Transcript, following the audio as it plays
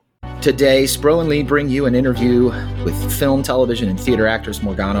Today, Spro and Lee bring you an interview with film, television, and theater actress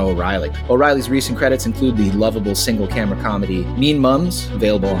Morgana O'Reilly. O'Reilly's recent credits include the lovable single-camera comedy Mean Mums,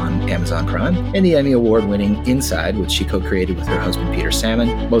 available on Amazon Prime, and the Emmy Award-winning Inside, which she co-created with her husband Peter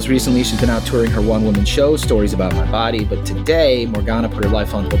Salmon. Most recently, she's been out touring her one-woman show, Stories About My Body, but today, Morgana put her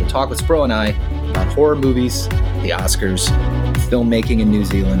life on hold to talk with Spro and I about horror movies, the Oscars, filmmaking in New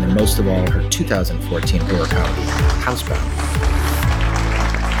Zealand, and most of all, her 2014 horror comedy, Housebound.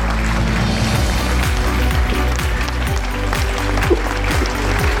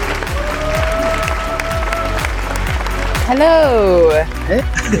 Hello. Hey.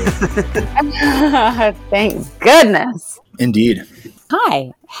 Thank goodness. Indeed.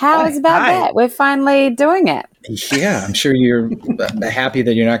 Hi. How's about that? We're finally doing it. Yeah, I'm sure you're happy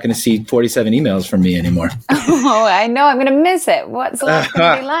that you're not going to see 47 emails from me anymore. Oh, I know. I'm going to miss it. What's life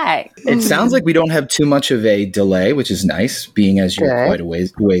going to be like? It sounds like we don't have too much of a delay, which is nice, being as you're quite a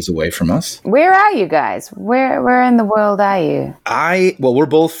ways away from us. Where are you guys? Where in the world are you? Well, we're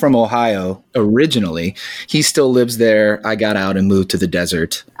both from Ohio originally. He still lives there. I got out and moved to the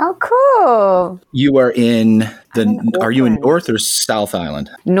desert. Oh, cool. You are are you in North or South Island?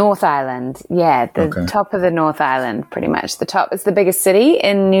 North Island. Yeah, the top of the North Island, pretty much. The top is the biggest city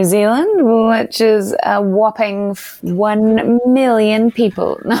in New Zealand, which is a whopping 1 million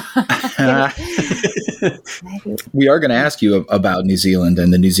people. We are going to ask you about New Zealand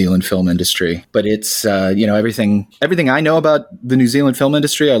and the New Zealand film industry, but it's everything I know about the New Zealand film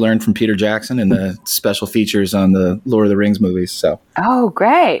industry I learned from Peter Jackson and the special features on the Lord of the Rings movies. So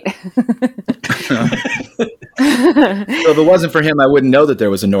great. So if it wasn't for him, I wouldn't know that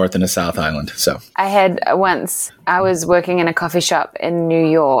there was a North and a South Island. So I was working in a coffee shop in New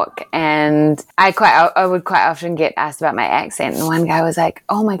York, and I would quite often get asked about my accent. And one guy was like,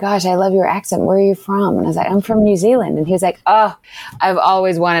 "Oh my gosh, I love your accent. Where are you from?" And I was like, "I'm from New Zealand." And he was like, "Oh, I've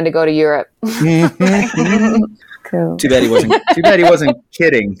always wanted to go to Europe." Cool. Too bad he wasn't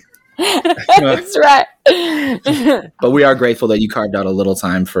kidding. That's right. But we are grateful that you carved out a little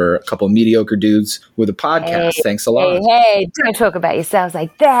time for a couple of mediocre dudes with a podcast. Thanks a lot. Hey, don't talk about yourselves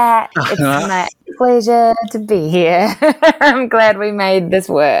like that. It's my pleasure to be here. I'm glad we made this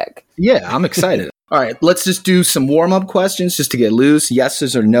work. Yeah, I'm excited. All right, let's just do some warm-up questions just to get loose.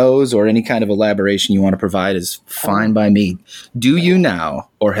 Yeses or nos or any kind of elaboration you want to provide is fine by me. Do you now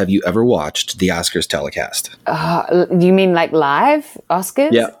or have you ever watched the Oscars telecast? You mean like live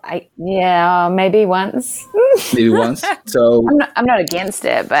Oscars? Yeah. Maybe once. Maybe once. So I'm not against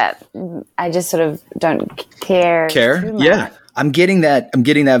it, but I just sort of don't care. Too much. Yeah. I'm getting that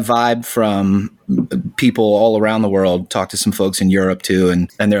vibe from people all around the world. Talk to some folks in Europe too, and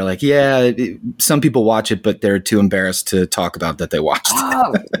they're like, yeah, some people watch it, but they're too embarrassed to talk about that they watched.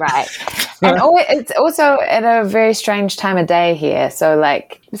 Oh, right. And it's also at a very strange time of day here. So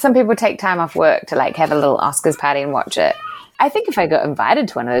like some people take time off work to like have a little Oscars party and watch it. I think if I got invited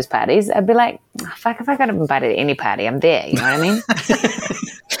to one of those parties, I'd be like, fuck, if I got invited to any party, I'm there. You know what I mean?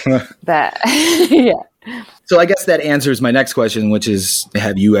 But yeah. So I guess that answers my next question, which is,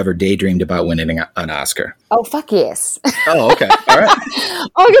 have you ever daydreamed about winning an Oscar? Oh, fuck yes. Oh, okay. All right.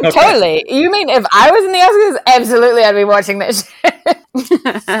 Oh, yeah, totally. You mean if I was in the Oscars, absolutely I'd be watching that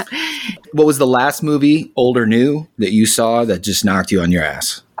shit. What was the last movie, old or new, that you saw that just knocked you on your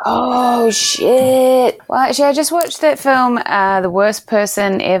ass? Oh, shit. Well, actually, I just watched that film, The Worst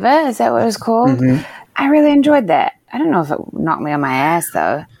Person Ever. Is that what it was called? Mm-hmm. I really enjoyed that. I don't know if it knocked me on my ass,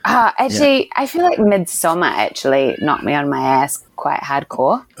 though. I feel like Midsommar actually knocked me on my ass quite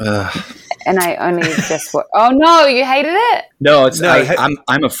hardcore. And I only just oh, no, you hated it? No,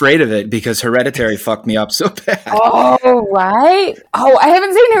 I'm afraid of it because Hereditary fucked me up so bad. Oh, right. Oh, I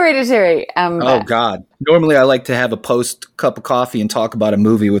haven't seen Hereditary. Oh, God. Normally, I like to have a post cup of coffee and talk about a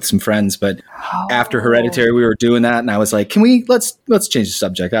movie with some friends, but after Hereditary, we were doing that, and I was like, let's change the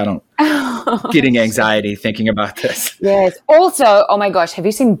subject. I don't getting anxiety thinking about this. Yes. Also, oh my gosh, have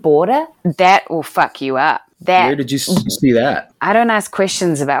you seen Border? That will fuck you up. Where did you see that? I don't ask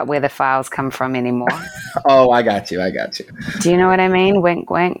questions about where the files come from anymore. Oh, I got you. Do you know what I mean?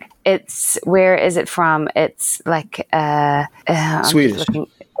 Wink, wink. Where is it from? It's like Swedish.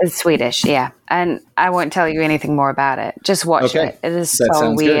 It's Swedish, yeah. And I won't tell you anything more about it. Just watch it. It is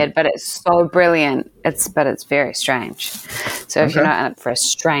so weird, but it's so brilliant. But it's very strange. So if you're not up for a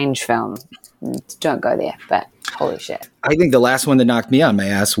strange film, don't go there. But holy shit. I think the last one that knocked me on my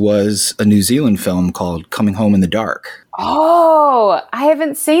ass was a New Zealand film called Coming Home in the Dark. Oh, I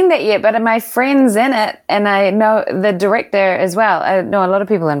haven't seen that yet, but my friend's in it, and I know the director as well. I know a lot of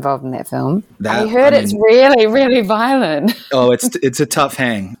people involved in that film. I heard it's really, really violent. Oh, it's a tough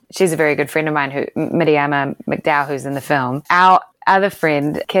hang. She's a very good friend of mine, Miriama McDowell, who's in the film. other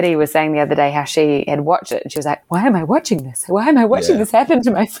friend, Kitty, was saying the other day how she had watched it and she was like, why am I watching this? Why am I watching this happen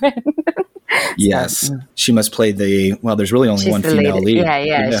to my friend? Yes. She must play there's really only one female lead.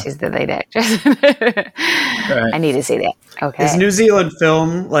 Yeah, she's the lead actress. Right. I need to see that. Okay. Is New Zealand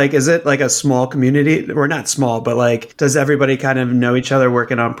film, like, is it like a small community? Or not small, but like, does everybody kind of know each other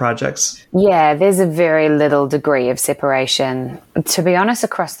working on projects? Yeah, there's a very little degree of separation, to be honest,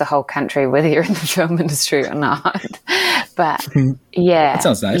 across the whole country, whether you're in the film industry or not. But yeah. That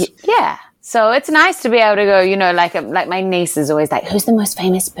sounds nice. Yeah. So it's nice to be able to go, you know, like my niece is always like, who's the most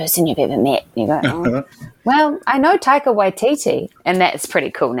famous person you've ever met? And you go, oh. Well, I know Taika Waititi, and that's pretty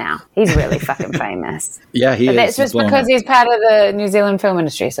cool now. He's really fucking famous. Yeah, he but is. That's just because he's part of the New Zealand film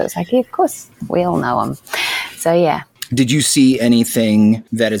industry. So it's like, yeah, of course, we all know him. So yeah. Did you see anything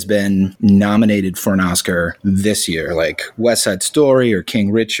that has been nominated for an Oscar this year, like West Side Story or King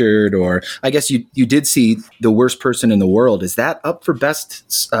Richard, or I guess you did see The Worst Person in the World. Is that up for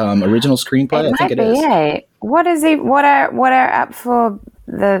best original screenplay? I think it is. Yeah. What is he? What are up for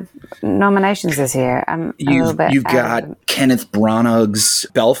the nominations this year? You've got Kenneth Branagh's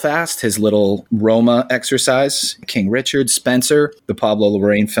Belfast, his little Roma exercise, King Richard, Spencer, the Pablo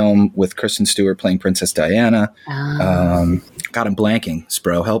Larraín film with Kristen Stewart playing Princess Diana. God, I'm blanking.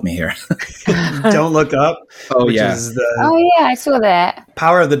 Spro, help me here. Don't Look Up. Oh, yeah. I saw that.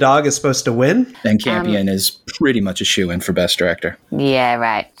 Power of the Dog is supposed to win. And Campion is pretty much a shoo-in for Best Director. Yeah,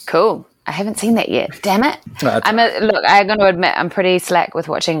 right. Cool. I haven't seen that yet. Damn it. Look, I'm going to admit I'm pretty slack with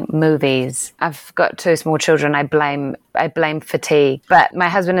watching movies. I've got 2 small children. I blame fatigue. But my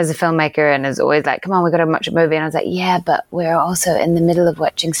husband is a filmmaker and is always like, come on, we've got to watch a movie. And I was like, yeah, but we're also in the middle of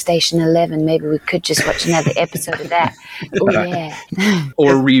watching Station 11. Maybe we could just watch another episode of that. Oh, yeah.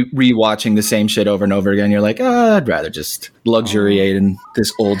 Or re-watching the same shit over and over again. You're like, I'd rather just luxuriate in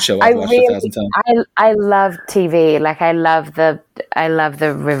this old show I've watched 1,000 times. I love TV. Like, I love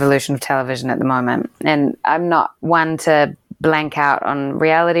the revolution of television at the moment. And I'm not one to blank out on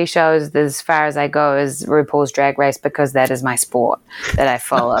reality shows. As far as I go is RuPaul's Drag Race, because that is my sport that I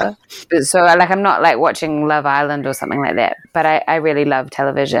follow. So like, I'm not like watching Love Island or something like that, but I really love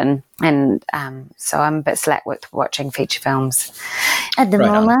television. And so I'm a bit slack with watching feature films at the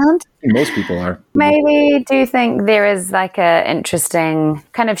moment. Most people are. Maybe do you think there is like a interesting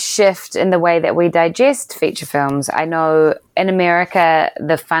kind of shift in the way that we digest feature films? I know in America,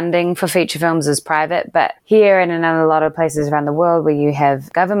 the funding for feature films is private, but here and in a lot of places around the world where you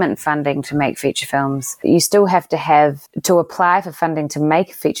have government funding to make feature films, you still have to apply for funding to make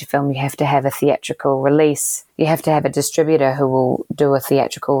a feature film, you have to have a theatrical release. You have to have a distributor who will do a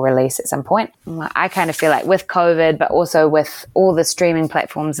theatrical release at some point. I kind of feel like with COVID, but also with all the streaming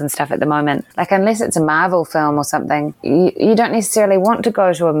platforms and stuff at the moment, like unless it's a Marvel film or something, you don't necessarily want to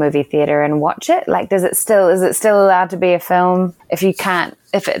go to a movie theater and watch it. Like, is it still allowed to be a film if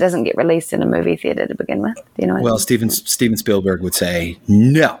it doesn't get released in a movie theater to begin with? Do you know what I mean? Steven Spielberg would say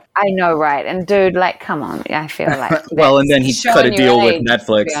no. I know, right? And dude, like, come on. I feel like well, and then he cut a deal with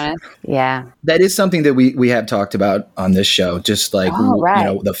Netflix. Yeah, that is something that we have talked about on this show. Just like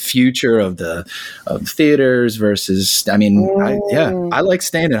the future of the theaters versus. I mean, I like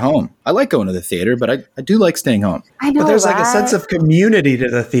staying at home. I like going to the theater, but I do like staying home. I know, but there's like a sense of community to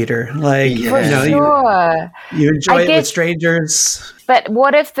the theater. Like, you enjoy it with strangers. But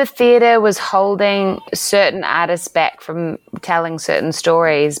what if the theater was holding certain artists back from telling certain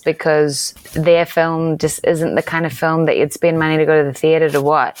stories because their film just isn't the kind of film that you'd spend money to go to the theater to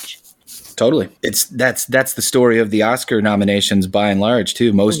watch? Totally. That's the story of the Oscar nominations by and large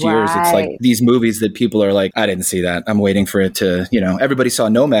too. Most years it's like these movies that people are like, I didn't see that. I'm waiting for it to, everybody saw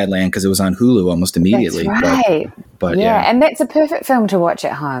Nomadland because it was on Hulu almost immediately. That's right. But yeah, and that's a perfect film to watch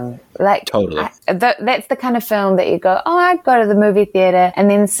at home. Like, totally. That's the kind of film that you go, I'd go to the movie theater, and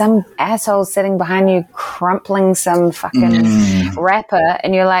then some asshole sitting behind you crumpling some fucking wrapper,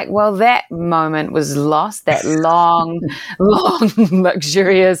 and you're like, well, that moment was lost. That long,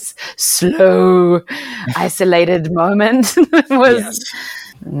 luxurious, slow, isolated moment was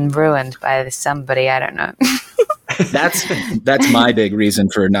ruined by somebody I don't know. That's my big reason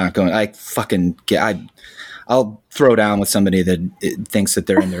for not going. I'll throw down with somebody that thinks that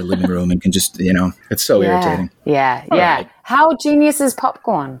they're in their living room and can just, it's so irritating. Yeah. Right. How genius is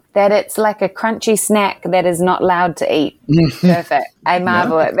popcorn? That it's like a crunchy snack that is not allowed to eat. Perfect. I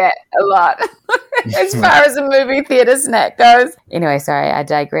marvel at that a lot. As far as a movie theater snack goes. Anyway, sorry, I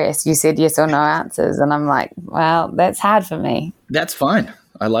digress. You said yes or no answers, and I'm like, well, that's hard for me. That's fine.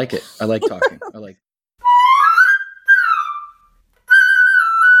 I like it. I like talking. I like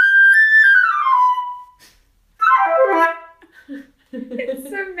It's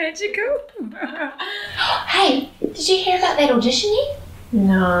so magical. Hey, Did you hear about that audition yet?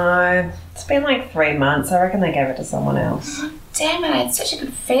 No. It's been like 3 months. I reckon they gave it to someone else. Oh, damn it, I had such a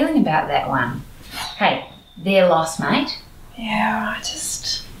good feeling about that one. Hey, they're lost, mate. Yeah, I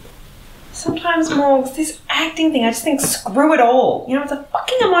just... Sometimes, Morgs, this acting thing, I just think screw it all. You know, it's a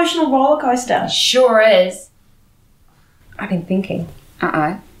fucking emotional roller coaster. Sure is. I've been thinking.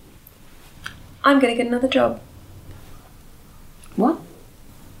 Uh-oh. I'm going to get another job. What?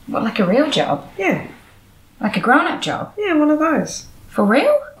 What, like a real job? Yeah. Like a grown-up job? Yeah, one of those. For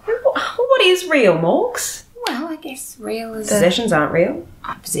real? What is real, Morgs? Well, I guess real is... Possessions aren't real.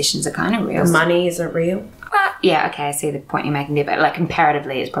 Possessions are kind of real. The money isn't real. Well, yeah, okay, I see the point you're making there, but like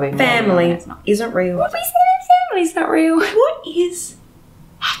comparatively, it's probably more Family real. It's not. isn't real. What we said that family's not real. What is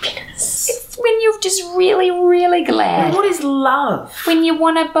happiness? It's when you're just really, really glad. And what is love? When you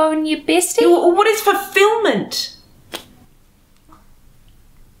want to bone your bestie. What is fulfillment?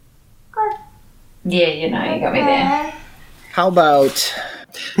 Yeah, you know, you got me there. How about,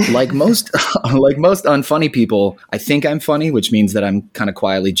 like most unfunny people, I think I'm funny, which means that I'm kind of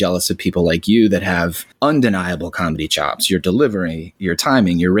quietly jealous of people like you that have undeniable comedy chops. Your delivery, your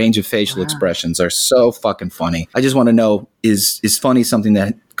timing, your range of facial expressions are so fucking funny. I just want to know, is funny something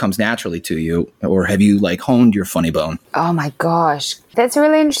that comes naturally to you, or have you like honed your funny bone? Oh my gosh, that's a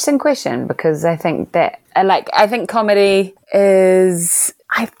really interesting question, because I think that I think comedy is,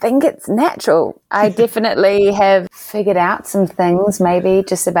 I think it's natural. I definitely have figured out some things, maybe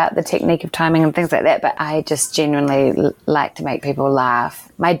just about the technique of timing and things like that, but I just genuinely like to make people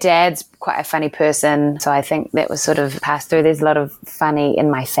laugh. My dad's quite a funny person, so I think that was sort of passed through. There's a lot of funny in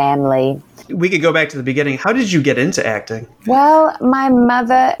my family. We could go back to the beginning. How did you get into acting? Well, my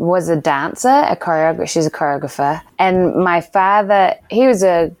mother was a dancer, she's a choreographer. And my father, he was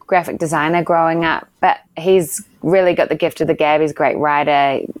a graphic designer growing up, but he's really got the gift of the gab. He's a great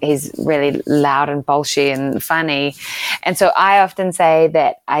writer. He's really loud and bolshy and funny. And so I often say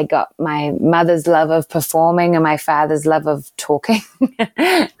that I got my mother's love of performing and my father's love of talking.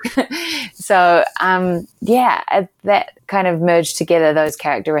 So, that kind of merged together those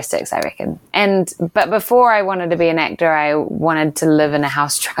characteristics, I reckon. But before I wanted to be an actor, I wanted to live in a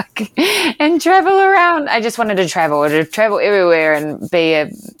house truck and travel around. I just wanted to travel everywhere and be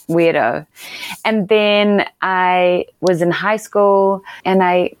a weirdo. And then I was in high school and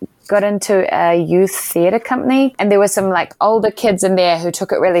I got into a youth theatre company, and there were some like older kids in there who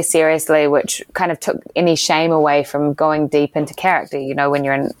took it really seriously, which kind of took any shame away from going deep into character. You know, when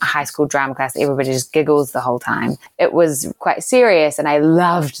you're in a high school drama class, everybody just giggles the whole time. It was quite serious, and I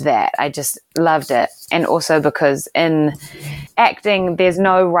loved that. I just loved it. And also because in acting, there's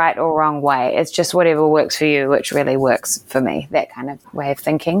no right or wrong way. It's just whatever works for you, which really works for me, that kind of way of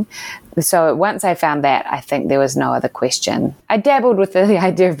thinking. So once I found that, I think there was no other question. I dabbled with the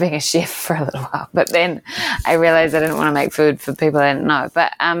idea of being a chef for a little while, but then I realized I didn't want to make food for people I didn't know.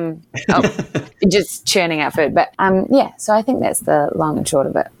 But just churning out food. But so I think that's the long and short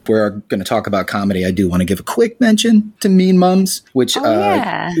of it. We're going to talk about comedy. I do want to give a quick mention to Mean Mums, which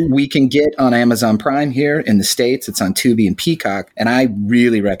we can get on Amazon Prime here in the States. It's on Tubi and Peacock, and I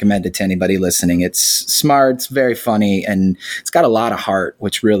really recommend it to anybody listening. It's smart, it's very funny, and it's got a lot of heart,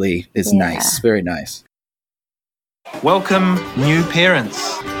 which really is nice, very nice. Welcome, new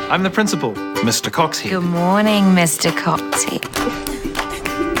parents. I'm the principal, Mr. Cox here. Good morning, Mr. Coxie.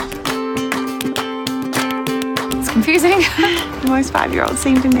 It's confusing. Most 5-year-olds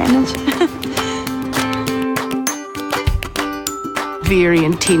seem to manage. Very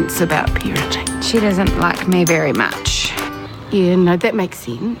intense about parenting. She doesn't like me very much. Yeah, no, that makes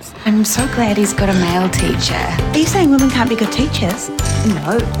sense. I'm so glad he's got a male teacher. Are you saying women can't be good teachers?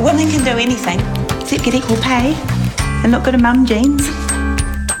 No. Women can do anything, except get equal pay and look good at mum jeans.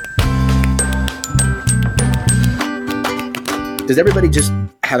 Does everybody just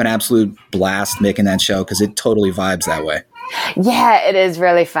have an absolute blast making that show? Because it totally vibes that way. Yeah, it is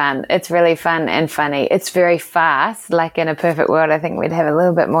really fun. It's really fun and funny. It's very fast. Like in a perfect world, I think we'd have a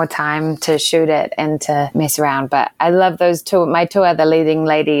little bit more time to shoot it and to mess around. But I love those two. My two other leading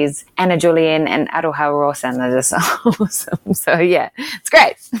ladies, Anna Julian and Aroha Rawson, are just awesome. So yeah, it's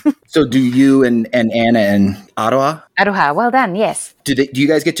great. So do you and Anna and Aroha? Aroha, well done, yes. Do you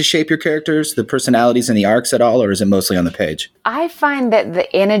guys get to shape your characters, the personalities and the arcs at all, or is it mostly on the page? I find that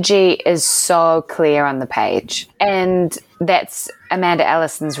the energy is so clear on the page, and that's Amanda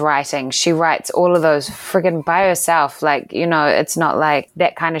Allison's writing. She writes all of those friggin' by herself. Like, you know, it's not like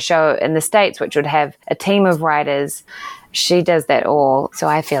that kind of show in the States, which would have a team of writers. She does that all. So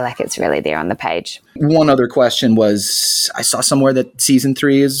I feel like it's really there on the page. One other question was, I saw somewhere that season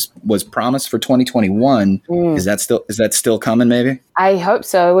 3 was promised for 2021. Is that still coming maybe? I hope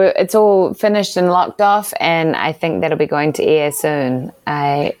so. It's all finished and locked off, and I think that'll be going to air soon.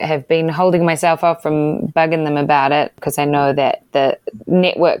 I have been holding myself off from bugging them about it because I know that the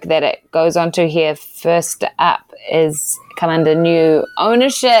network that it goes onto here first up is come under new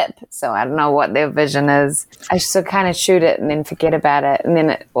ownership. So I don't know what their vision is. I just kind of shoot it and then forget about it, and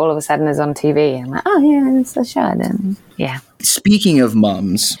then it all of a sudden is on TV. And I'm like, oh yeah, it's a show then. Yeah. Speaking of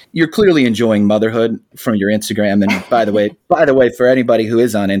mums, you're clearly enjoying motherhood from your Instagram. And by the way, for anybody who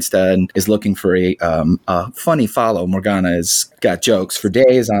is on Insta and is looking for a funny follow, Morgana has got jokes for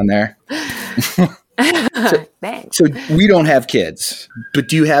days on there. So we don't have kids, but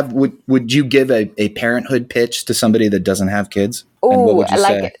do you have? Would you give a parenthood pitch to somebody that doesn't have kids? Oh,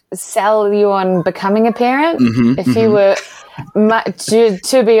 like sell you on becoming a parent? If you were,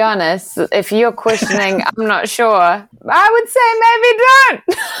 to be honest, if you're questioning, I'm not sure. I would say maybe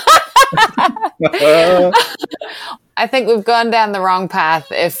don't. I think we've gone down the wrong path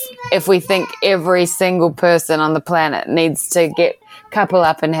if we think every single person on the planet needs to couple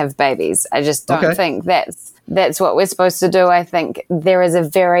up and have babies. I just don't think that's what we're supposed to do. I think there is a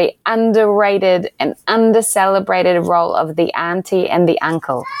very underrated and under-celebrated role of the auntie and the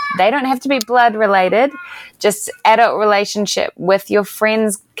uncle. They don't have to be blood related, just adult relationship with your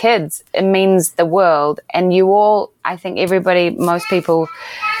friends' kids. It means the world. And you all, I think most people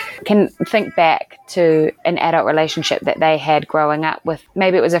can think back to an adult relationship that they had growing up with.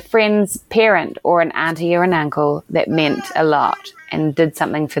 Maybe it was a friend's parent or an auntie or an uncle that meant a lot and did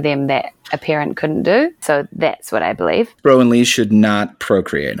something for them that a parent couldn't do. So that's what I believe. Bro and Lee should not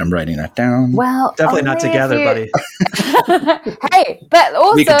procreate. I'm writing that down. Well, definitely not together, buddy. Hey, but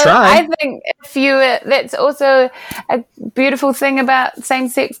also We could try. I think that's also a beautiful thing about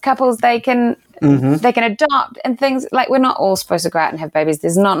same-sex couples. They can adopt and things. Like, we're not all supposed to go out and have babies.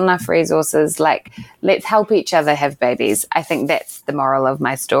 There's not enough resources. Like, let's help each other have babies. I think that's the moral of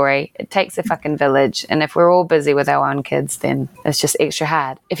my story. It takes a fucking village. And if we're all busy with our own kids, then it's just extra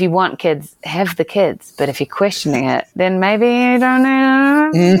hard. If you want kids, have the kids. But if you're questioning it, then maybe you don't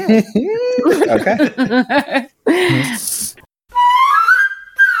know. Okay.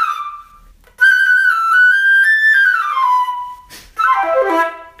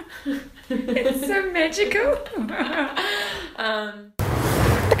 It's so magical.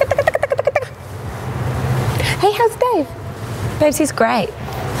 Hey, how's Dave? Babes, he's great.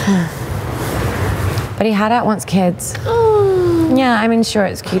 But he had out wants kids. Oh. Yeah, I mean, sure,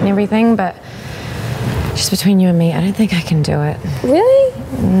 it's cute and everything, but just between you and me, I don't think I can do it. Really?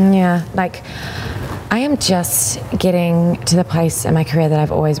 Yeah, like, I am just getting to the place in my career that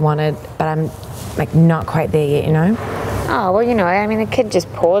I've always wanted, but I'm, like, not quite there yet, you know? Oh, well, you know, I mean, a kid just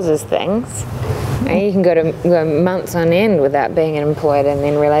pauses things. And you can go months on end without being employed and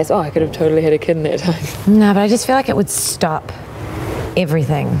then realize, oh, I could have totally had a kid in that time. No, but I just feel like it would stop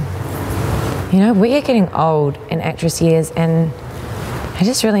everything. You know, we are getting old in actress years, and I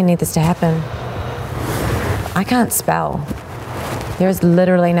just really need this to happen. I can't spell. There is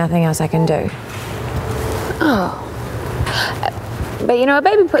literally nothing else I can do. Oh. But, you know, a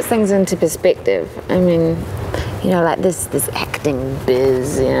baby puts things into perspective. I mean, you know, like this acting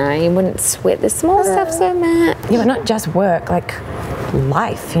biz, you know, you wouldn't sweat the small stuff so much. Yeah, but not just work, like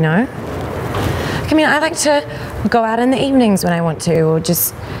life, you know? I mean, I like to go out in the evenings when I want to, or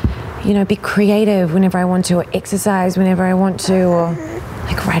just, you know, be creative whenever I want to, or exercise whenever I want to, or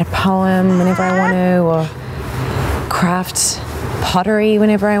like write a poem whenever I want to, or craft pottery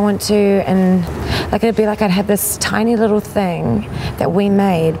whenever I want to. And like, it'd be like I'd have this tiny little thing that we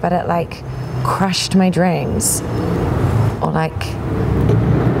made, but it like crushed my dreams, or like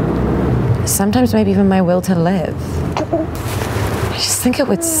sometimes maybe even my will to live. I just think it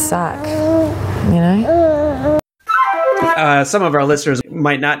would suck, you know? Some of our listeners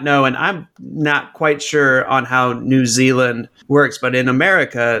might not know, and I'm not quite sure on how New Zealand works, but in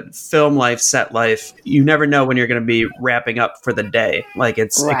America, film life, set life, you never know when you're going to be wrapping up for the day. Like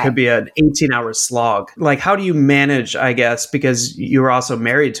it could be an 18-hour slog. Like, how do you manage, I guess, because you're also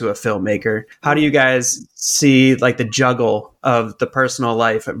married to a filmmaker, how do you guys see like the juggle of the personal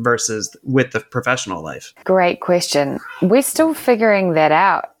life versus with the professional life? Great question. We're still figuring that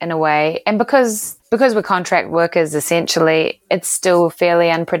out in a way. And because we're contract workers, essentially, it's still fairly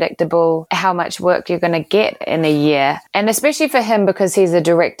really unpredictable how much work you're going to get in a year. And especially for him, because he's a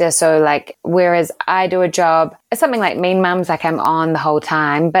director. So like, whereas I do a job, something like Mean Mums, like I'm on the whole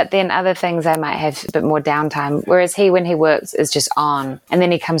time, but then other things I might have a bit more downtime. Whereas he, when he works, is just on. And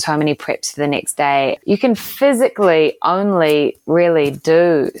then he comes home and he preps for the next day. You can physically only really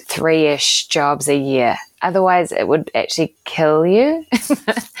do 3-ish jobs a year. Otherwise, it would actually kill you.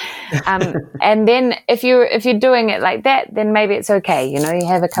 And then if you're doing it like that, then maybe it's okay. You know, you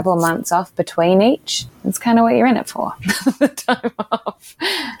have a couple of months off between each. That's kind of what you're in it for. The time off.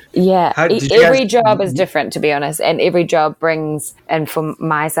 Yeah. Every job is different, to be honest. And every job brings, and from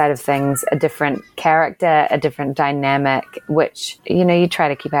my side of things, a different character, a different dynamic, which, you know, you try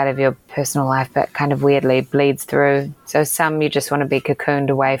to keep out of your personal life, but kind of weirdly bleeds through. So some you just want to be cocooned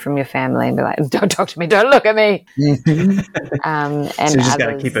away from your family and be like, don't talk to me, don't look at me. And so you just got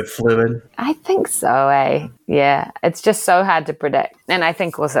to keep it fluid. I think so, eh? Yeah, it's just so hard to predict. And I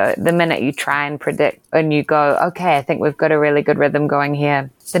think also the minute you try and predict and you go, okay, I think we've got a really good rhythm going here,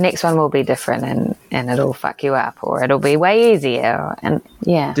 the next one will be different and it'll fuck you up, or it'll be way easier. And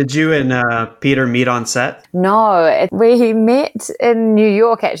yeah. Did you and Peter meet on set? No, we met in New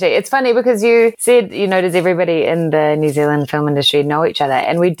York, actually. It's funny because you said, you know, does everybody in the New Zealand film industry know each other?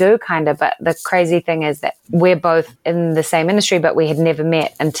 And we do kind of, but the crazy thing is that we're both in the same industry, but we had never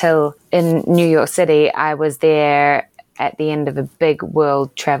met until in New York City. I was there at the end of a big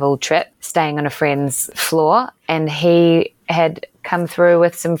world travel trip, staying on a friend's floor, and he had come through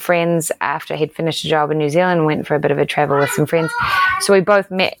with some friends after he'd finished a job in New Zealand, went for a bit of a travel with some friends. So we both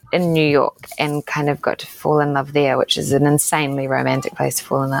met in New York and kind of got to fall in love there, which is an insanely romantic place to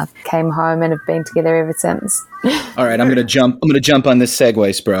fall in love. Came home and have been together ever since. All right, I'm gonna jump on this segue,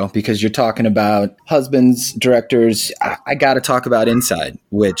 Spro, because you're talking about husbands, directors. I got to talk about Inside,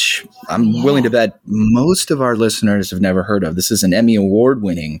 which I'm willing to bet most of our listeners have never heard of. This is an Emmy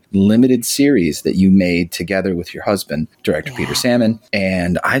Award-winning limited series that you made together with your husband, director Peter Salmon.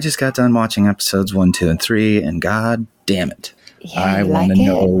 And I just got done watching episodes 1, 2, and 3, and God damn it. Yeah, I want to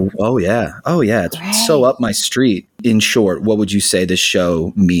know. Oh, yeah. It's so up my street. In short, what would you say this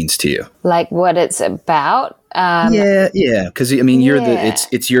show means to you? Like what it's about? Yeah. Because I mean,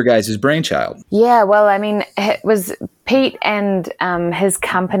 it's your guys' brainchild. Yeah. Well, I mean, it was Pete and his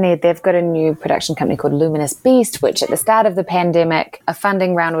company. They've got a new production company called Luminous Beast, which at the start of the pandemic, a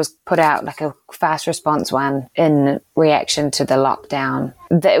funding round was put out, like a fast response one, in reaction to the lockdown.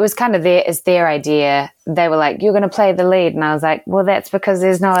 It was kind of their idea. They were like, "You're going to play the lead," and I was like, "Well, that's because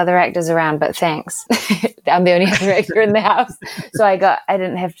there's no other actors around, but thanks." I'm the only other actor in the house. So I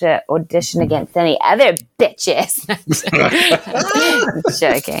didn't have to audition against any other bitches.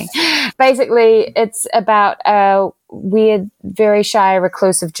 Joking. Basically, it's about a weird, very shy,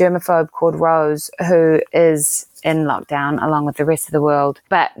 reclusive germaphobe called Rose, who is in lockdown along with the rest of the world,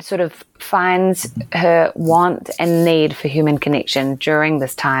 but sort of finds her want and need for human connection during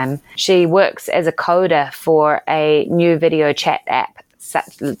this time. She works as a coder for a new video chat app,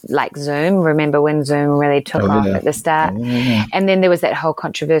 like Zoom. Remember when Zoom really took off at the start? And then there was that whole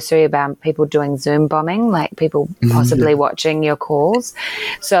controversy about people doing Zoom bombing, like people possibly watching your calls.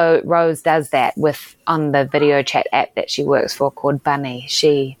 So Rose does that on the video chat app that she works for called Bunny.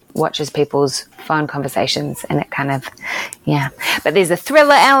 She watches people's phone conversations, and it kind of, but there's a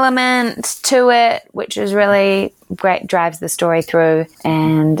thriller element to it, which is really great, drives the story through,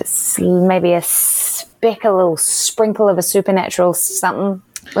 and maybe a little sprinkle of a supernatural something.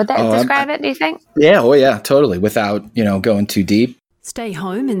 Would that describe it, do you think? Yeah, totally, without, going too deep. Stay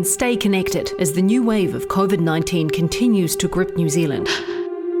home and stay connected as the new wave of COVID-19 continues to grip New Zealand.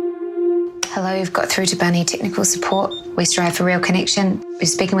 Hello, you've got through to Bunny Technical Support. We strive for real connection. We're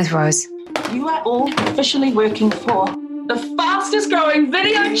speaking with Rose. You are all officially working for the fastest growing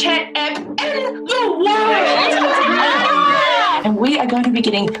video chat app in the world! And we are going to be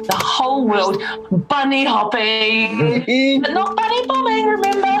getting the whole world bunny hopping. But not bunny bombing,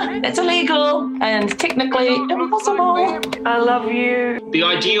 remember? That's illegal and technically impossible. I love you. The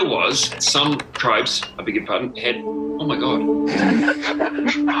idea was some tribes, I beg your pardon, had... Oh my God.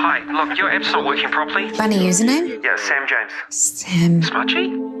 Hi, look, your app's not working properly. Bunny username? Yeah, Sam James. Sam.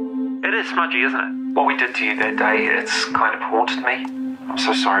 Smudgy? It is smudgy, isn't it? What we did to you that day, it's kind of haunted me. I'm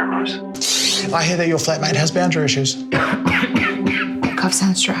so sorry, Rose. I hear that your flatmate has boundary issues. Cough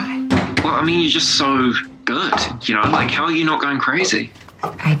sounds dry. Well, I mean, you're just so good. Like, how are you not going crazy?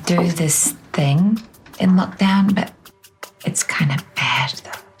 I do this thing in lockdown, but it's kind of bad,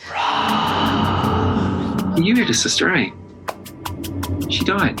 though. You had a sister, eh? She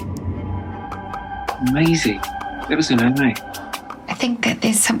died. Amazing. That was her name, eh? I think that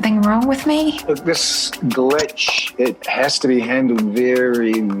there's something wrong with me. Look, this glitch, it has to be handled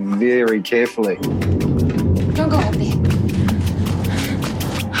very, very carefully. Don't go up there.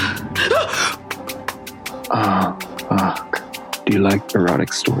 Fuck. Do you like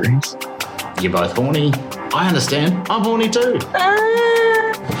erotic stories? You're both horny. I understand. I'm horny too.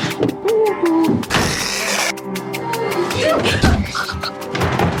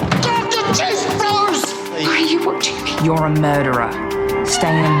 Why are you watching me? You're a murderer.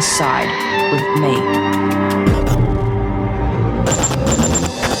 Stay inside with me.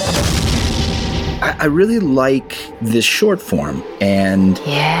 I really like this short form, and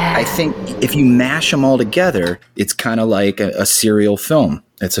I think if you mash them all together, it's kind of like a serial film.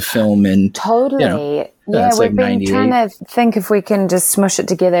 It's a film in totally. You know, yeah, it's we've like been trying to think if we can just smush it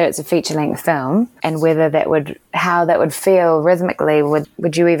together. It's a feature-length film, and whether that would, how that would feel rhythmically.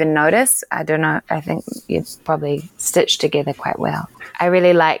 Would you even notice? I don't know. I think you'd probably stitch together quite well. I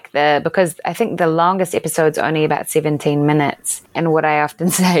really like because I think the longest episode's only about 17 minutes. And what I often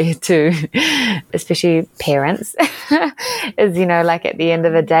say to, especially parents, is, you know, like at the end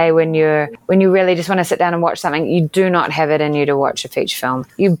of the day, when you really just want to sit down and watch something, you do not have it in you to watch a feature film.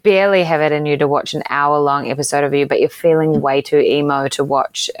 You barely have it in you to watch an hour-long episode of you, but you're feeling way too emo to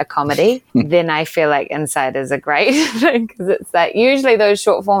watch a comedy. Then I feel like Inside is a great thing, because it's like usually those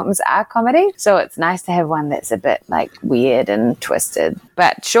short forms are comedy. So it's nice to have one that's a bit like weird and twisted,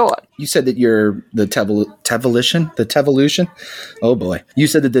 but short. You said that you're the Tevolution? Oh boy. You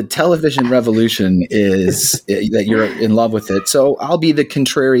said that the television revolution is that you're in love with it. So I'll be the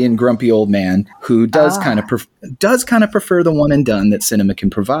contrarian grumpy old man who does kind of prefer the one and done that cinema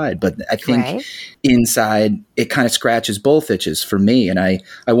can provide. But I think Inside, it kind of scratches both itches for me. And I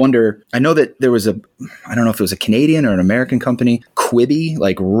wonder, I know that there was I don't know if it was a Canadian or an American company, Quibi,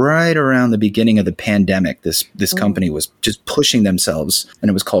 like right around the beginning of the pandemic, this company was just pushing themselves, and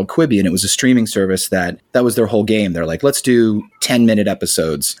it was called Quibi, and it was a streaming service that was their whole game. They're like, let's do 10-minute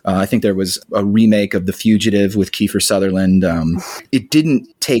episodes. I think there was a remake of The Fugitive with Kiefer Sutherland. It didn't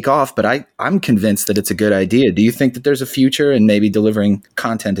take off, but I'm convinced that it's a good idea. Do you think that there's a future in maybe delivering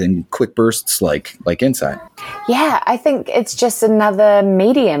content in quick bursts like Inside? Yeah, I think it's just another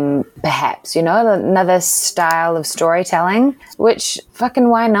medium, perhaps, you know, another style of storytelling, which fucking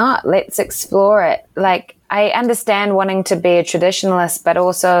why not? Let's explore it. Like, I understand wanting to be a traditionalist, but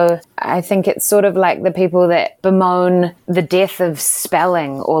also I think it's sort of like the people that bemoan the death of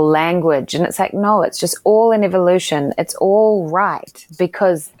spelling or language. And it's like, no, it's just all an evolution. It's all right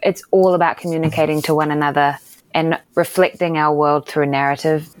because it's all about communicating to one another and reflecting our world through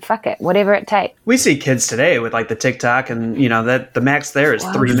narrative. Fuck it, whatever it takes. We see kids today with like the TikTok, and you know that the max there is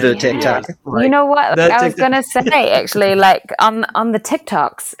 3 minutes. The TikTok. You know what? I was going to say actually, like on the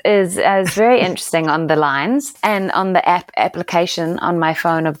TikToks is very interesting on the lines and on the application on my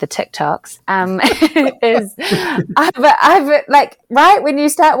phone of the TikToks. Is I've like right when you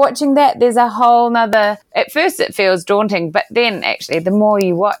start watching that, there's a whole nother. At first, it feels daunting, but then actually, the more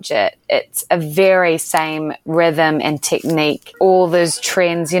you watch it, it's a very same rhythm and technique, all those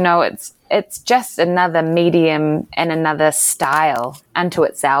trends, you know, it's just another medium and another style unto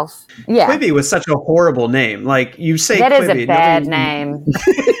itself. Yeah. Quibi was such a horrible name. Like, you say that Quibi. That is a bad name.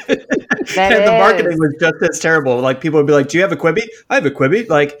 And the marketing was just as terrible. Like, people would be like, do you have a Quibi? I have a Quibi.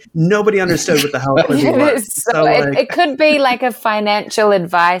 Like, nobody understood what the hell Quibi was. So it could be like a financial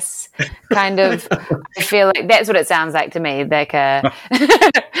advice kind of, I feel like that's what it sounds like to me. Like yeah.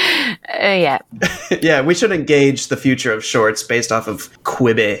 Yeah, we should engage the future of shorts based off of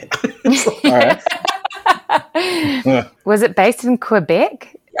Quibi. Was it based in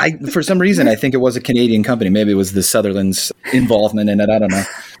Quebec? For some reason, I think it was a Canadian company. Maybe it was the Sutherland's involvement in it. I don't know.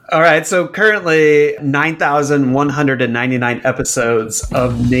 All right. So currently 9,199 episodes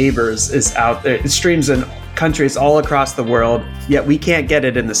of Neighbors is out there. It streams in countries all across the world, yet we can't get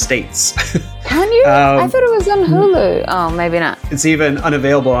it in the States. Can you? I thought it was on Hulu. Oh, maybe not. It's even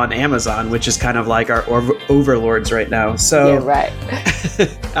unavailable on Amazon, which is kind of like our overlords right now. So yeah, right.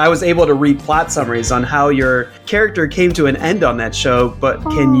 I was able to read plot summaries on how your character came to an end on that show, but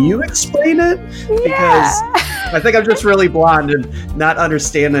can you explain it? Because I think I'm just really blonde and not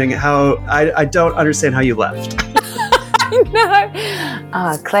understanding how I don't understand how you left.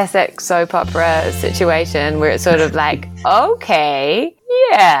 No. Classic soap opera situation where it's sort of like, okay,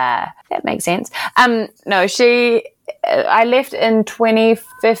 yeah, that makes sense. No, I left in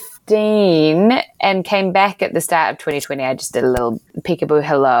 2015 and came back at the start of 2020. I just did a little peekaboo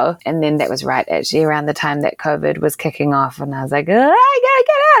hello. And then that was right actually around the time that COVID was kicking off. And I was like, I gotta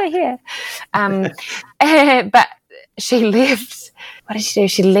get out of here. But she left. what did she do?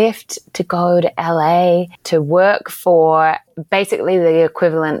 She left to go to LA to work for basically the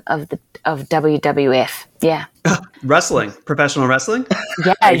equivalent of WWF. Yeah. Wrestling, professional wrestling?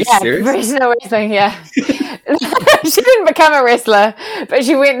 Yeah, professional wrestling, yeah. She didn't become a wrestler, but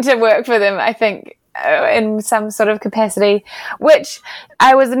she went to work for them, I think, in some sort of capacity, which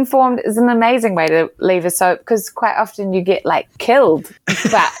I was informed is an amazing way to leave a soap, because quite often you get like killed.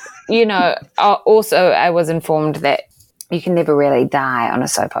 But, also I was informed that you can never really die on a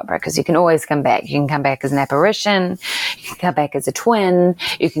soap opera, because you can always come back. You can come back as an apparition. You can come back as a twin.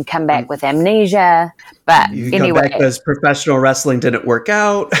 You can come back with amnesia. But you anyway, come back because professional wrestling didn't work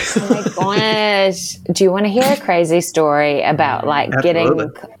out. Oh my gosh. Do you want to hear a crazy story about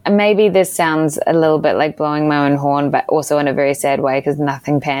getting, maybe this sounds a little bit like blowing my own horn, but also in a very sad way because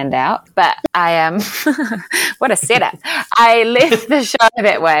nothing panned out. But I am, what a setup. I left the show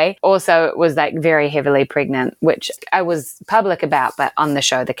that way. Also was very heavily pregnant, which I was public about, but on the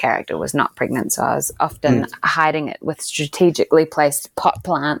show the character was not pregnant. So I was often hiding it with strategically placed pot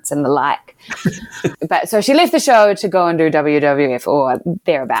plants and the like. But so she left the show to go and do WWF or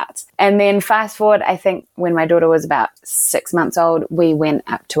thereabouts. And then fast forward, I think when my daughter was about 6 months old, we went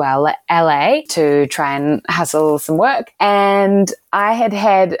up to LA to try and hustle some work. And I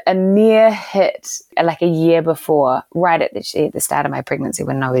had a near hit like a year before, right at the start of my pregnancy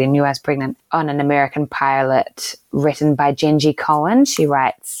when nobody knew I was pregnant, on an American pilot written by Jenji Kohan. She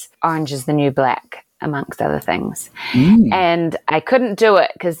writes Orange is the New Black, amongst other things. And I couldn't do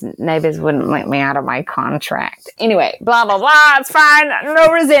it because Neighbours wouldn't let me out of my contract. Anyway, blah, blah, blah, it's fine,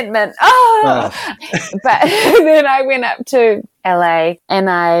 no resentment. But then I went up to LA and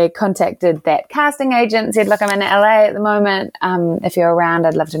I contacted that casting agent, said, look, I'm in LA at the moment. If you're around,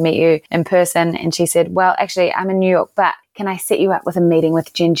 I'd love to meet you in person. And she said, well, actually, I'm in New York, but can I set you up with a meeting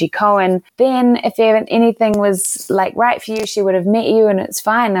with Jenji Kohan? Then if anything was right for you, she would have met you and it's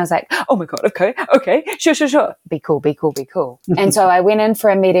fine. And I was like, oh my God, okay, sure. Be cool. And so I went in for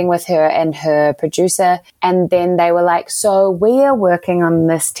a meeting with her and her producer. And then they were like, so we are working on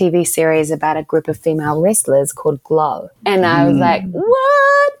this TV series about a group of female wrestlers called Glow. And I was like,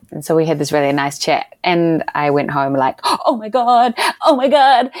 what? And so we had this really nice chat. And I went home like, oh my God,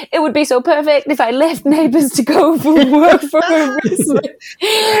 it would be so perfect if I left Neighbours to go work for a wrestler.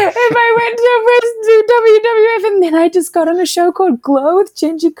 If I went to WWF and then I just got on a show called Glow with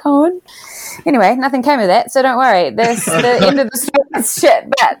Jenji Kohan. Anyway, nothing came of that, so don't worry. That's the end of the story. Shit.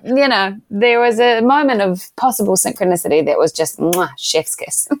 But, there was a moment of possible synchronicity that was just chef's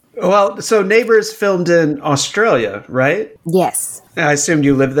kiss. Well, so Neighbours filmed in Australia, right? Yes. I assumed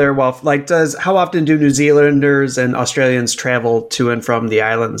you lived there. Well, how often do New Zealanders and Australians travel to and from the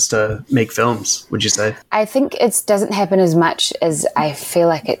islands to make films, would you say? I think it doesn't happen as much as I feel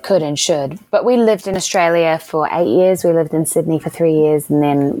like it could and should. But we lived in Australia for 8 years. We lived in Sydney for 3 years. And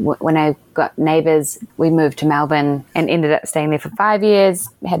then when I got Neighbours, we moved to Melbourne and ended up staying there for 5 years.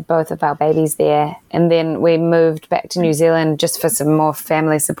 We had both of our babies there. And then we moved back to New Zealand just for some more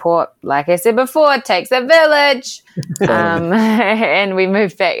family support. Like I said before, it takes a village. And we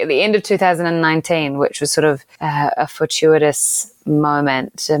moved back at the end of 2019, which was sort of a fortuitous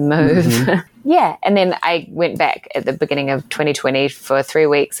moment to move. Mm-hmm. Yeah. And then I went back at the beginning of 2020 for 3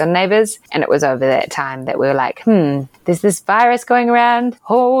 weeks on Neighbours. And it was over that time that we were like, there's this virus going around.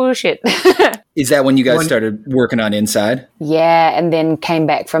 Oh, shit. Is that when you guys started working on Inside? Yeah, and then came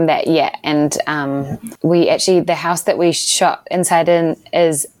back from that, yeah. And we actually, the house that we shot Inside in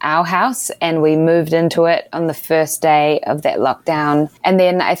is our house, and we moved into it on the first day of that lockdown. And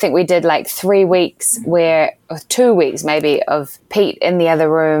then I think we did 3 weeks or 2 weeks maybe, of Pete in the other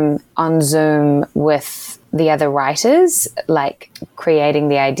room on Zoom with the other writers, creating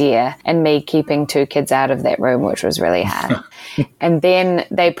the idea, and me keeping 2 kids out of that room, which was really hard. And then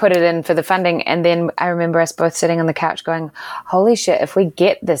they put it in for the funding. And then I remember us both sitting on the couch going, holy shit, if we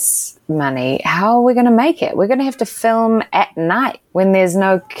get this money, how are we going to make it? We're going to have to film at night when there's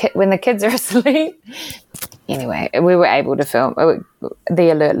when the kids are asleep. Anyway, we were able to film.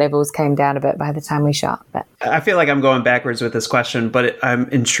 The alert levels came down a bit by the time we shot. But I feel like I'm going backwards with this question, but I'm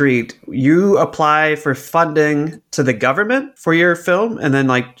intrigued. You apply for funding to the government for your film, and then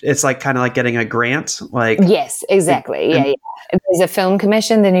it's kind of like getting a grant. Yes, exactly. Yeah. There's a film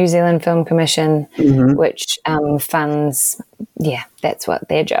commission, the New Zealand Film Commission, which funds. Yeah, that's what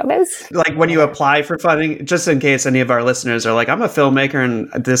their job is. When you apply for funding, just in case any of our listeners are I'm a filmmaker and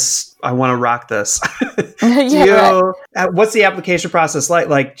I want to rock this. What's the application process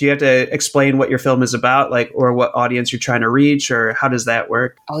like? Do you have to explain what your film is about, or what audience you're trying to reach, or how does that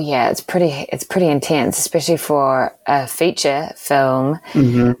work? Oh yeah, it's pretty intense, especially for a feature film.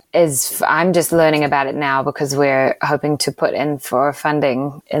 I'm just learning about it now because we're hoping to put in for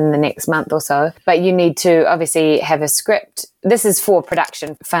funding in the next month or so. But you need to obviously have a script. This is for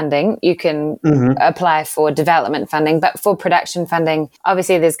production funding. You can apply for development funding, but for production funding,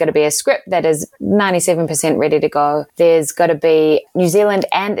 obviously there's got to be a script that is 97% ready to go. There's got to be New Zealand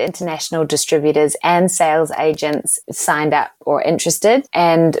and international distributors and sales agents signed up or interested,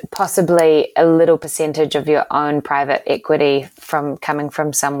 and possibly a little percentage of your own private equity from coming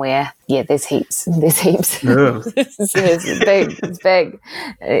from somewhere. Yeah, there's heaps. It's big.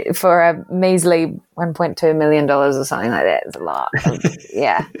 For a measly $1.2 million or something like that. It's a lot.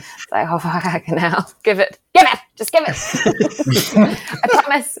 Yeah. It's like, oh, fucking hell. Give it. Just give it.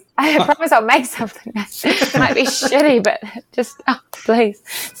 I promise I'll make something. It might be shitty, but just, please.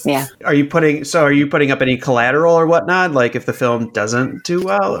 Yeah. Are you putting up any collateral or whatnot? Like if the film doesn't do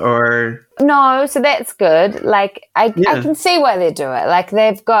well, or? No, so that's good. Like I can see why they do it. Like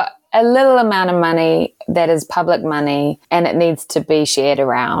they've got a little amount of money that is public money, and it needs to be shared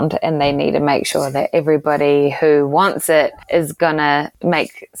around, and they need to make sure that everybody who wants it is gonna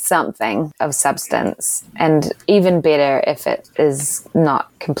make something of substance, and even better if it is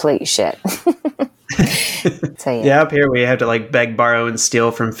not complete shit. So, yeah, up here we have to like beg, borrow, and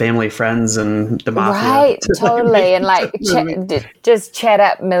steal from family, friends, and the mafia. Right, totally. And like just chat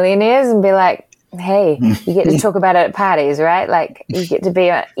up millionaires and be like, hey, you get to talk about it at parties, right? Like you get to be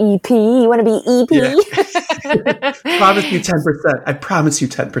an EP. You want to be EP? Yeah. Promise you 10%. I promise you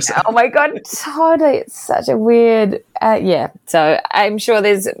 10%. Oh my God, totally. It's such a weird, So I'm sure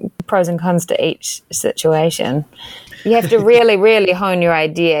there's pros and cons to each situation. You have to really, really hone your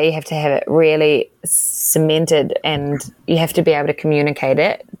idea. You have to have it really cemented, and you have to be able to communicate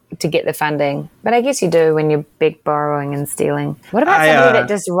it to get the funding. But I guess you do when you're big borrowing and stealing. What about somebody that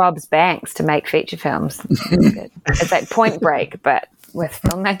just robs banks to make feature films? It's like Point Break, but with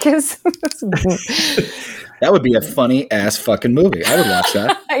filmmakers. That would be a funny ass fucking movie. I would watch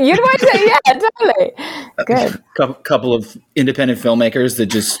that. You'd watch it, yeah, totally. Good. Couple of independent filmmakers that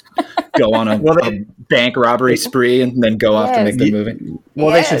just go on a bank robbery spree and then go off to make the movie.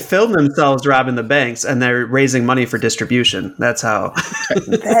 Well, they should film themselves robbing the banks, and they're raising money for distribution. That's how.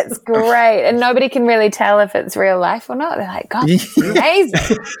 That's great. And nobody can really tell if it's real life or not. They're like, God, it's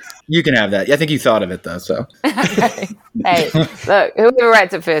amazing. You can have that. I think you thought of it, though. So, Hey, look, whoever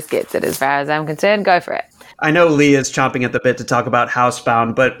writes it first gets it, as far as I'm concerned. Go for it. I know Lee is chomping at the bit to talk about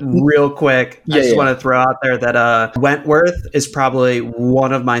Housebound, but real quick, I just want to throw out there that Wentworth is probably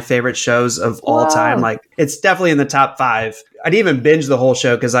one of my favorite shows of all time. Like, it's definitely in the top 5. I'd even binge the whole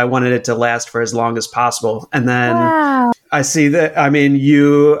show because I wanted it to last for as long as possible. And then I see that, I mean,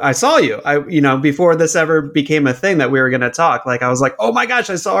 I saw you, before this ever became a thing that we were going to talk, like, I was like, oh my gosh,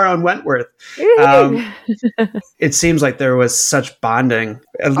 I saw her on Wentworth. It seems like there was such bonding,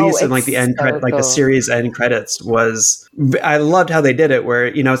 at least in like the end, like the series end credits I loved how they did it where,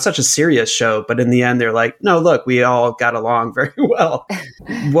 it's such a serious show, but in the end they're like, no, look, we all got along very well.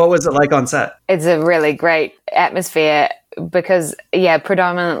 What was it like on set? It's a really great atmosphere. Because,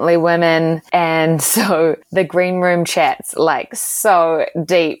 predominantly women. And so the green room chats, like, so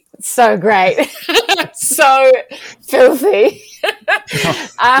deep, so great, so filthy.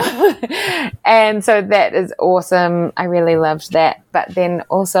 And so that is awesome. I really loved that. But then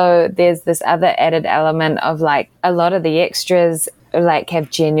also there's this other added element of, like, a lot of the extras like have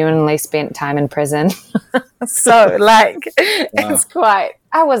genuinely spent time in prison. So like it's quite,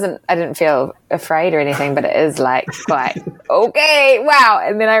 I didn't feel afraid or anything, but it is like quite okay, wow.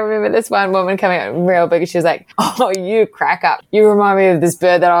 And then I remember this one woman coming up real big and she was like, oh, you crack up, you remind me of this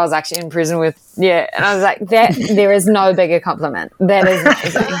bird that I was actually in prison with. Yeah. And I was like, there is no bigger compliment. That is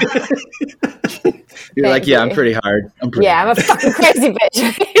amazing. You're like, yeah, I'm pretty hard. I'm a fucking crazy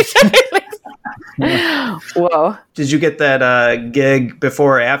bitch. Whoa. Did you get that gig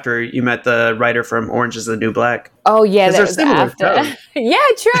before or after you met the writer from Orange is the New Black? Oh, yeah, that was after. Yeah,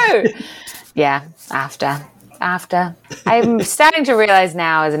 true. Yeah, after. I'm starting to realize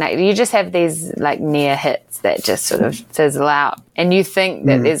now as an actor, you just have these like near hits that just sort of fizzle out. And you think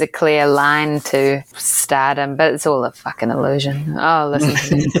that there's a clear line to stardom, but it's all a fucking illusion. Oh,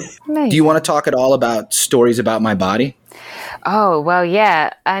 listen to me. Do you want to talk at all about Stories About My Body? Oh, well,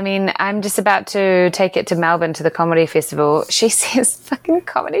 yeah. I mean, I'm just about to take it to Melbourne to the comedy festival. She says fucking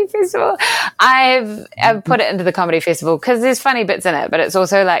comedy festival. I've put it into the comedy festival because there's funny bits in it, but it's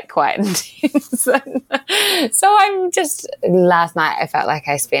also like quite intense. So I'm just, last night I felt like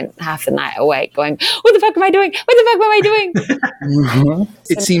I spent half the night awake going, what the fuck am I doing? What the fuck am I doing?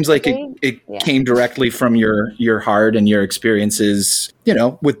 It seems like it came directly from your heart and your experiences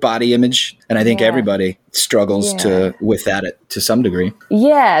with body image. And I think everybody struggles with that to some degree.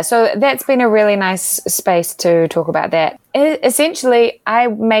 Yeah, so that's been a really nice space to talk about that. Essentially, I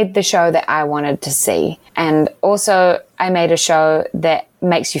made the show that I wanted to see. And also, I made a show that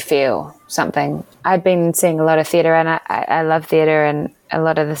makes you feel something. I'd been seeing a lot of theatre, and I love theatre, and a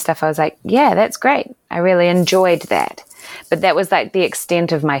lot of the stuff I was like, yeah, that's great. I really enjoyed that. But that was like the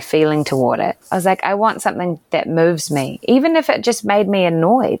extent of my feeling toward it. I was like, I want something that moves me. Even if it just made me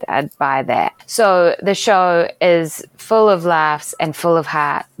annoyed, I'd buy that. So the show is full of laughs and full of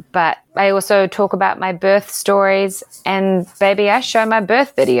heart. But I also talk about my birth stories, and baby, I show my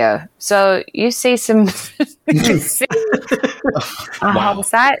birth video. So you see some whole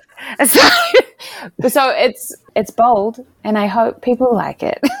site. So it's bold, and I hope people like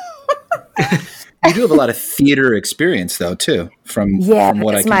it. You do have a lot of theater experience, though, too, from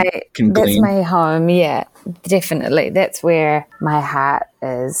what I can glean. That's my home, yeah, definitely. That's where my heart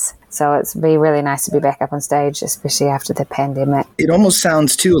is. So it's be really nice to be back up on stage, especially after the pandemic. It almost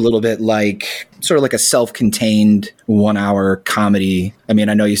sounds, too, a little bit like sort of like a self-contained 1-hour comedy. I mean,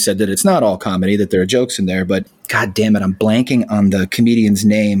 I know you said that it's not all comedy, that there are jokes in there, but God damn it, I'm blanking on the comedian's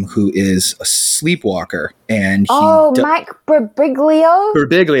name who is a sleepwalker. And Mike Birbiglia?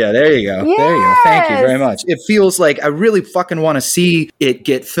 Birbiglia, there you go. Yes. There you go. Thank you very much. It feels like I really fucking want to see it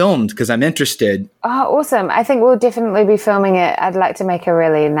get filmed because I'm interested. Oh, awesome. I think we'll definitely be filming it. I'd like to make a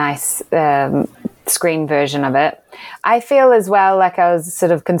really nice screen version of it. I feel as well, like I was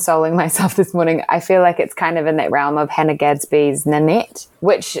sort of consoling myself this morning, I feel like it's kind of in that realm of Hannah Gadsby's Nanette,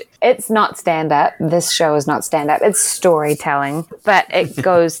 which it's not stand-up. This show is not stand-up. It's storytelling, but it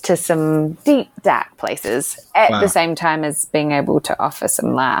goes to some deep, dark places at the same time as being able to offer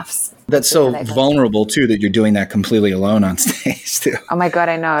some laughs. That's so vulnerable, too, that you're doing that completely alone on stage, too. Oh, my God,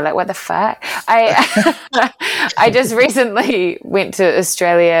 I know. Like, what the fuck? I just recently went to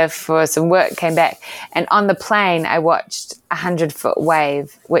Australia for some work, came back, and on the plane, I watched 100-Foot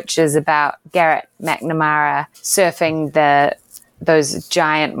Wave, which is about Garrett McNamara surfing those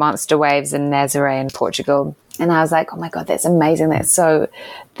giant monster waves in Nazaré in Portugal. And I was like, oh my God, that's amazing. That's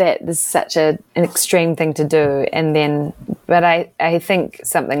such an extreme thing to do. But I think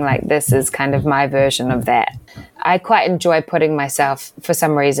something like this is kind of my version of that. I quite enjoy putting myself, for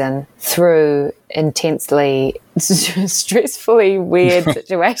some reason, through intensely, stressfully weird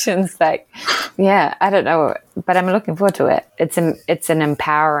situations. Like, yeah, I don't know, but I'm looking forward to it. It's an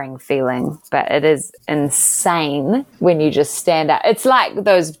empowering feeling, but it is insane when you just stand up. It's like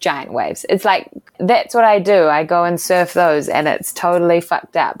those giant waves. It's like, that's what I do. I go and surf those, and it's totally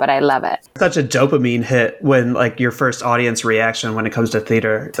fucked up, but I love it. Such a dopamine hit when, like, your first audience reaction when it comes to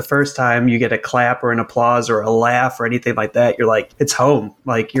theater. The first time you get a clap or an applause or a laugh or anything like that, you're like, it's home.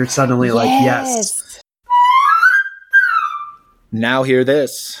 Like, you're suddenly like, yes. Now hear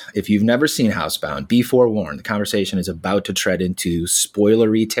this. If you've never seen Housebound, be forewarned. The conversation is about to tread into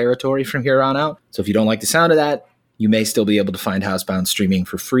spoilery territory from here on out. So if you don't like the sound of that, you may still be able to find Housebound streaming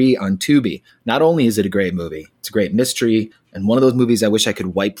for free on Tubi. Not only is it a great movie, it's a great mystery, and one of those movies I wish I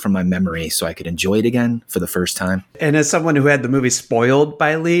could wipe from my memory so I could enjoy it again for the first time. And as someone who had the movie spoiled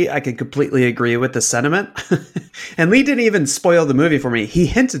by Lee, I can completely agree with the sentiment. And Lee didn't even spoil the movie for me. He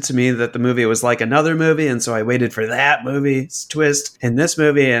hinted to me that the movie was like another movie, and so I waited for that movie's twist in this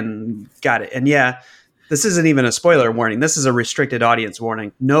movie and got it. And yeah, this isn't even a spoiler warning. This is a restricted audience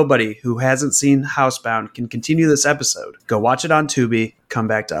warning. Nobody who hasn't seen Housebound can continue this episode. Go watch it on Tubi. Come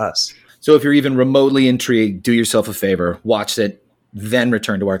back to us. So if you're even remotely intrigued, do yourself a favor. Watch it, then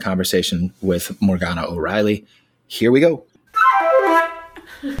return to our conversation with Morgana O'Reilly. Here we go.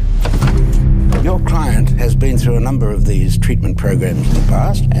 Your client has been through a number of these treatment programs in the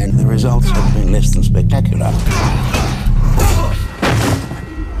past, and the results have been less than spectacular.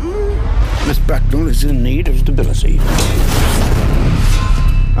 Miss Bucknell is in need of stability.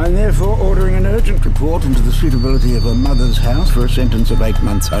 I'm therefore ordering an urgent report into the suitability of her mother's house for a sentence of 8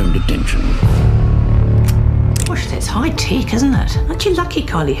 months home detention. Gosh, that's high-tech, isn't it? Aren't you lucky,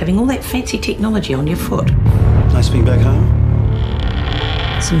 Kylie, having all that fancy technology on your foot? Nice being back home.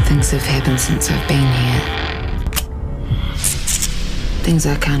 Some things have happened since I've been here. Things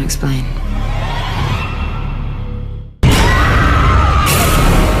I can't explain.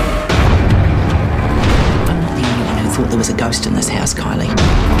 Thought there was a ghost in this house, Kylie.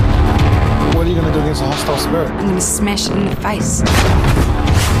 What are you going to do against a hostile spirit? I'm going to smash it in the face.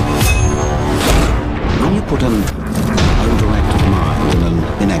 When you put an overactive mind in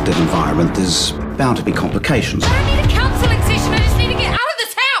an inactive environment, there's bound to be complications. I don't need a counselling session. I just need to get out of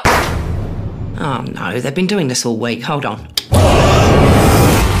this house. Oh, no. They've been doing this all week. Hold on.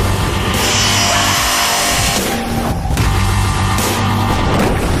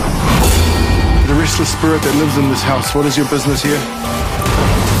 a spirit that lives in this house. What is your business here?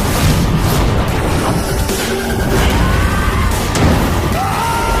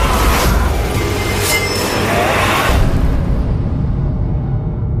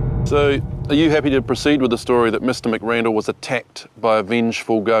 So, are you happy to proceed with the story that Mr. McRandall was attacked by a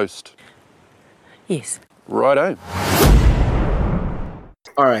vengeful ghost? Yes. Righto.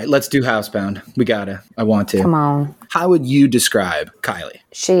 All right, let's do Housebound. We gotta. I want to. Come on. How would you describe Kylie?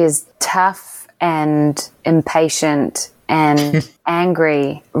 She is tough and impatient and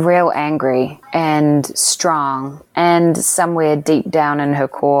angry, real angry and strong. And somewhere deep down in her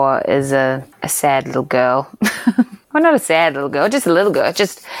core is a sad little girl. Well, not a sad little girl, just a little girl.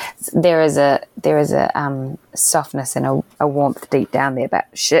 Just there is a softness and a warmth deep down there. But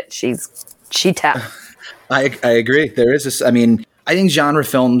shit, she tough. I agree. There is this. I mean, I think genre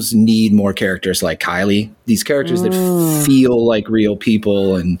films need more characters like Kylie. These characters that feel like real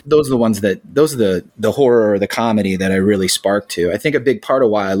people, and those are the horror or the comedy that I really spark to. I think a big part of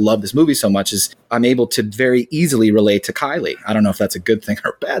why I love this movie so much is I'm able to very easily relate to Kylie. I don't know if that's a good thing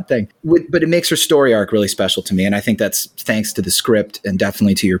or a bad thing, but it makes her story arc really special to me. And I think that's thanks to the script and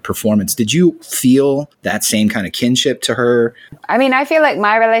definitely to your performance. Did you feel that same kind of kinship to her? I mean, I feel like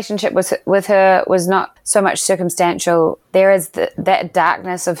my relationship with her was not so much circumstantial. There is that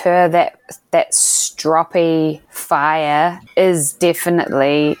darkness of her, that stroppy fire is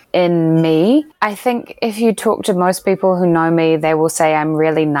definitely in me. I think if you talk to most people who know me, they will say I'm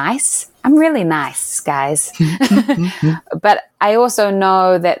really nice. I'm really nice, guys. But I also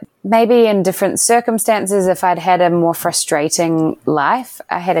know that maybe in different circumstances, if I'd had a more frustrating life,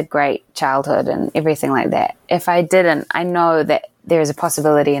 I had a great childhood and everything like that. If I didn't, I know that there is a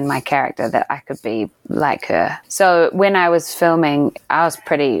possibility in my character that I could be like her. So when I was filming, I was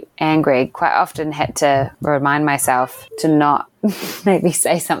pretty angry. Quite often had to remind myself to not maybe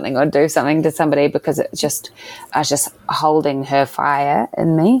say something or do something to somebody because I was just holding her fire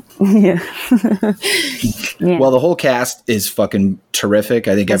in me. Yeah. Well, the whole cast is fucking terrific.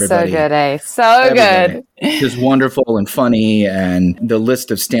 I think everybody. So good, eh? So good. Is wonderful and funny, and the list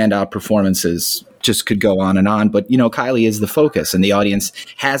of standout performances just could go on and on. But, Kylie is the focus and the audience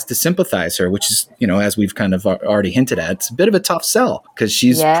has to sympathize her, which is, as we've kind of already hinted at, it's a bit of a tough sell because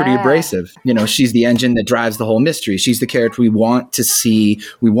she's pretty abrasive. She's the engine that drives the whole mystery. She's the character we want to see.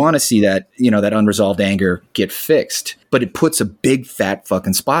 We want to see that, that unresolved anger get fixed. But it puts a big fat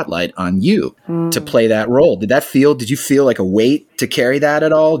fucking spotlight on you to play that role. Did you feel like a weight to carry that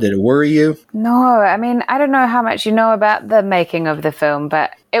at all? Did it worry you? No, I mean, I don't know how much you know about the making of the film,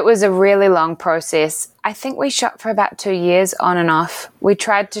 but it was a really long process. I think we shot for about 2 years on and off. We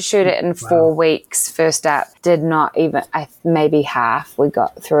tried to shoot it in 4 weeks first up. Did not even, maybe half we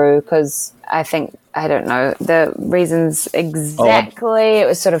got through because I don't know the reasons exactly. It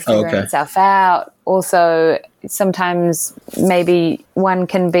was sort of figuring itself out. Also, sometimes maybe one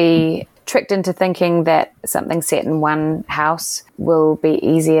can be tricked into thinking that something set in one house will be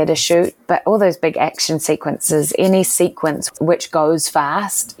easier to shoot. But all those big action sequences, any sequence which goes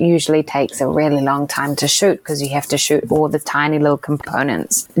fast usually takes a really long time to shoot because you have to shoot all the tiny little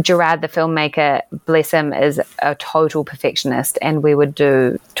components. Gerard, the filmmaker, bless him, is a total perfectionist, and we would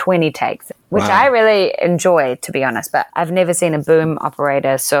do 20 takes, which I really enjoy, to be honest, but I've never seen a boom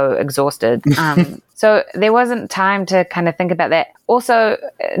operator so exhausted. So there wasn't time to kind of think about that. Also,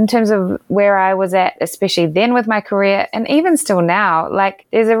 in terms of where I was at, especially then with my career, and even still now, like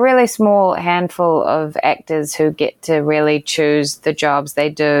there's a really small handful of actors who get to really choose the jobs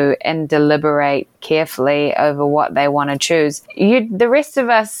they do and deliberate carefully over what they want to choose. The rest of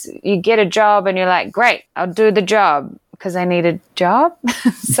us, you get a job and you're like, great, I'll do the job because I need a job.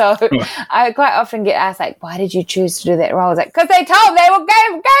 So I quite often get asked, like, why did you choose to do that role? I was like, because they told me,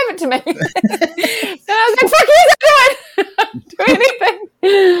 gave it to me. And I was like, fuck you, don't do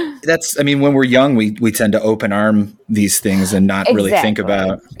anything. When we're young, we tend to open arm these things and not really think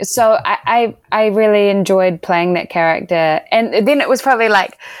about. So I really enjoyed playing that character. And then it was probably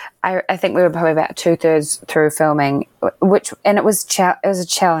like, I think we were probably about 2/3 through filming, and it was a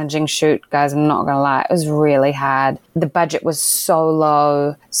challenging shoot, guys. I'm not gonna lie, it was really hard. The budget was so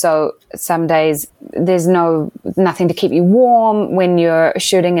low, so some days there's nothing to keep you warm when you're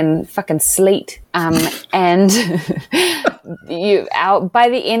shooting in fucking sleet. And by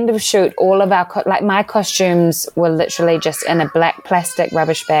the end of shoot, all of our my costumes were literally just in a black plastic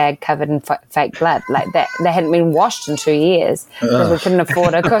rubbish bag covered in fake blood, like that. They hadn't been washed in 2 years because we couldn't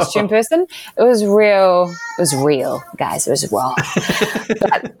afford a costume person. It was real. It was real, guys. It was raw.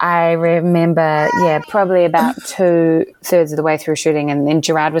 But I remember, probably about 2/3 of the way through shooting, and then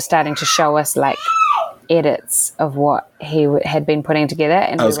Gerard was starting to show us like edits of what he had been putting together.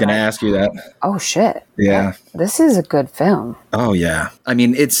 And I was going to ask you that. Oh, shit. Yeah. This is a good film. Oh, yeah. I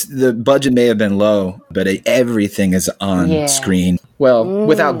mean, the budget may have been low, but everything is on screen. Well,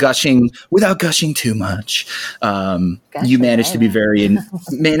 without gushing too much, you managed to be very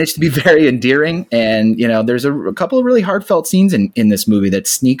endearing. And, there's a couple of really heartfelt scenes in this movie that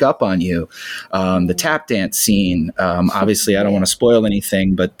sneak up on you. The tap dance scene, obviously I don't want to spoil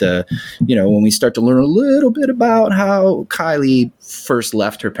anything, but when we start to learn a little bit about how Kylie first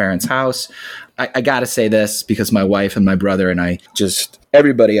left her parents' house, I got to say this because my wife and my brother and I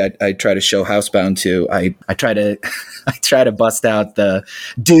everybody I try to show Housebound to, I try to bust out the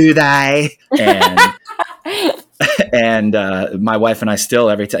do they and my wife and I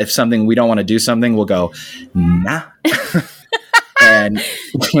still, every time if we don't want to do something, we'll go nah. And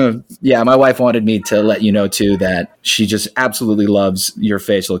yeah, my wife wanted me to let you know too that she just absolutely loves your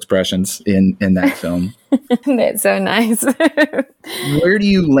facial expressions in that film. That's so nice. Where do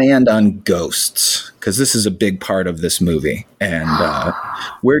you land on ghosts? Because this is a big part of this movie. And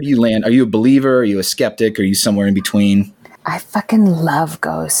where do you land? Are you a believer? Are you a skeptic? Are you somewhere in between? I fucking love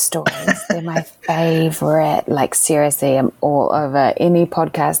ghost stories. They're my favorite. Like, seriously, I'm all over any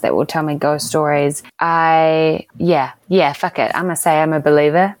podcast that will tell me ghost stories. Yeah, fuck it. I'm going to say I'm a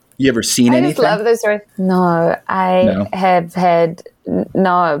believer. You ever seen anything? I just love those stories. No, have had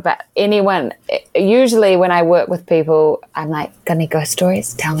no, but anyone, usually when I work with people, I'm like, got any ghost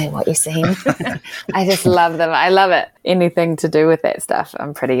stories? Tell me what you've seen. I just love them. I love it. Anything to do with that stuff,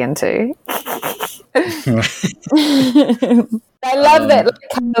 I'm pretty into. I love that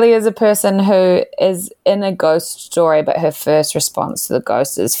Kylie is a person who is in a ghost story, but her first response to the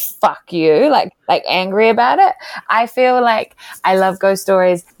ghost is fuck you, like angry about it. I feel like I love ghost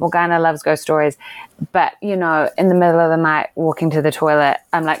stories. Morgana loves ghost stories. But, in the middle of the night, walking to the toilet,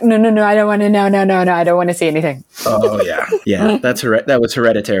 I'm like, no, I don't want to, no, I don't want to see anything. Oh, yeah. Yeah, that was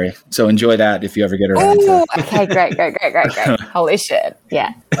Hereditary. So enjoy that if you ever get around to it. Okay, great. Holy shit.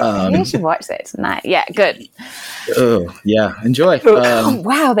 Yeah. You should watch that tonight. Yeah, good. Oh, yeah. Enjoy.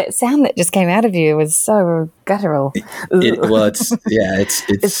 Wow, that sound that just came out of you was so guttural. It's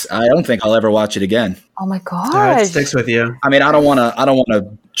I don't think I'll ever watch it again. Oh my god. It sticks with you. I mean, I don't want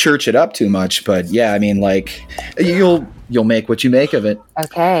to church it up too much, but yeah, I mean, like you'll make what you make of it.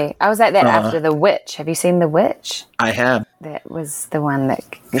 Okay. I was like that after The Witch. Have you seen The Witch? I have. That was the one that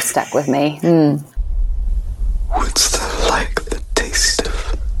stuck with me. Wouldst thou like the taste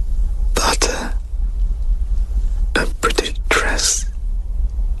of butter, a pretty dress?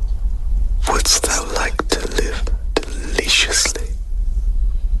 Wouldst thou like to live deliciously?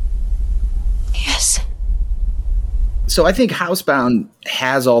 Yes. So I think Housebound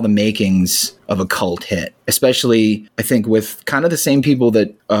has all the makings of a cult hit, especially I think with kind of the same people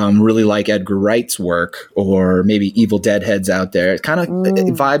that really like Edgar Wright's work, or maybe Evil Dead heads out there. It kind of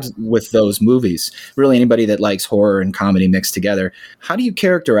vibes with those movies. Really, anybody that likes horror and comedy mixed together. How do you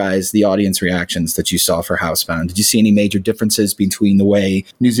characterize the audience reactions that you saw for Housebound? Did you see any major differences between the way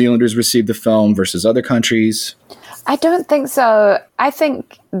New Zealanders received the film versus other countries? I don't think so. I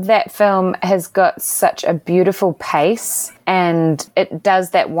think that film has got such a beautiful pace, and it does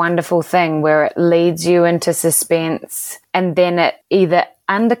that wonderful thing where it leads you into suspense and then it either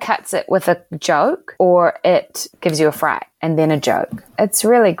undercuts it with a joke or it gives you a fright and then a joke. It's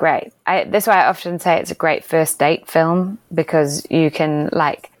really great. That's why I often say it's a great first date film, because you can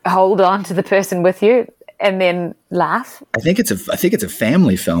hold on to the person with you and then laugh. I think it's a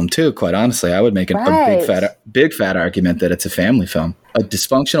family film too. Quite honestly, I would make a big fat argument that it's a family film, a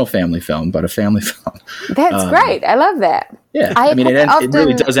dysfunctional family film, but a family film. That's great. I love that. Yeah, I mean, it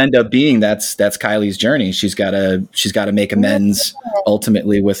really does end up being that's Kylie's journey. She's got to make amends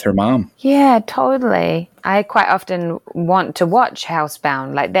ultimately with her mom. Yeah, totally. I quite often want to watch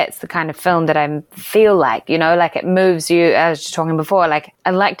Housebound. Like, that's the kind of film that I feel like, like it moves you. I was just talking before, like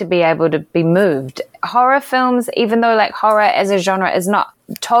I like to be able to be moved. Horror films, even though like horror as a genre is not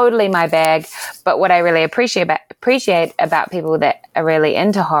totally my bag, but what I really appreciate about people that are really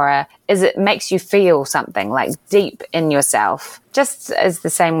into horror is it makes you feel something like deep in yourself. Just as the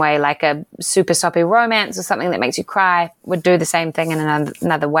same way like a super soppy romance or something that makes you cry would do the same thing in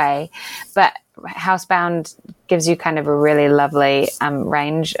another way. But Housebound gives you kind of a really lovely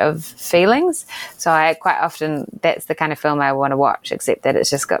range of feelings. So I quite often, that's the kind of film I want to watch, except that it's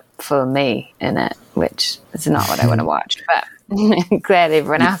just got full of me in it, which is not what I want to watch. But I'm glad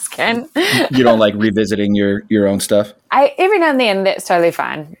everyone else can. You don't like revisiting your own stuff? Every now and then, that's totally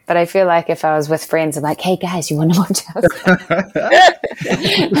fine. But I feel like if I was with friends, I'm like, hey guys, you want to watch Housebound?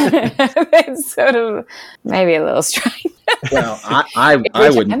 That's sort of maybe a little strange. Well, I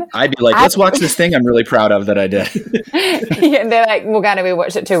wouldn't. I'd be like, let's watch this thing I'm really proud of that I did. Yeah, they're like, Morgana, we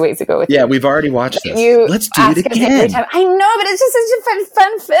watched it 2 weeks ago. Yeah, we've already watched this. Let's do it again. Every time. I know, but it's just such a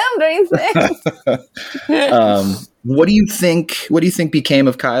fun film, don't you think? What do you think? What do you think became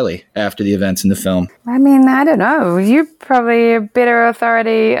of Kylie after the events in the film? I mean, I don't know. You're probably a better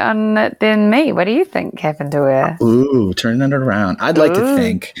authority on it than me. What do you think happened to her? Ooh, turning it around. I'd like to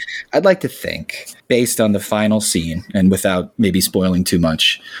think, based on the final scene, and without maybe spoiling too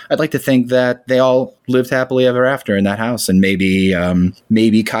much, I'd like to think that they all lived happily ever after in that house, and maybe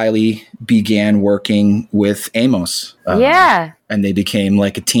Kylie began working with Amos. Yeah. And they became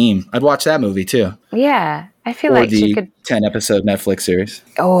like a team. I'd watch that movie too. Yeah. I feel or like she could 10-episode Netflix series.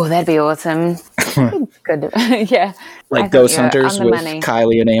 Oh, that'd be awesome. Good. Yeah. Like Ghost Hunters with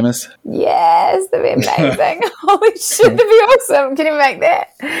Kylie and Amos. Yes, that'd be amazing. Holy shit, that'd be awesome. Can you make that?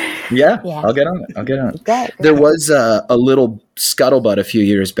 Yeah. I'll get on it. Great. There was a little scuttlebutt a few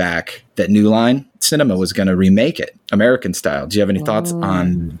years back that New Line Cinema was going to remake it, American style. Do you have any thoughts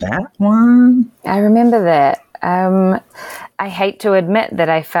on that one? I remember that. I hate to admit that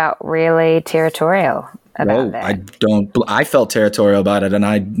I felt really territorial about that. I felt territorial about it, and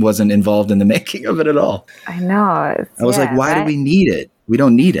I wasn't involved in the making of it at all. I know. I was like, why do we need it? We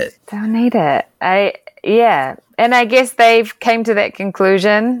don't need it. Don't need it. And I guess they've came to that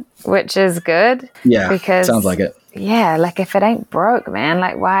conclusion, which is good. Yeah, because sounds like it. Yeah, like if it ain't broke, man,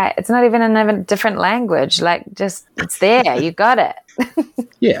 like why? It's not even in a different language. Like just, it's there. You got it.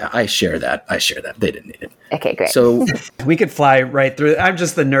 Yeah, I share that. They didn't need it. Okay, great. So we could fly right through. I'm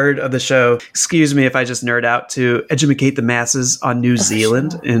just the nerd of the show. Excuse me if I just nerd out to educate the masses on New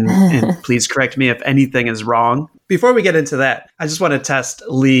Zealand. And please correct me if anything is wrong. Before we get into that, I just want to test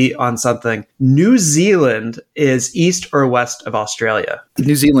Lee on something. New Zealand is east or west of Australia?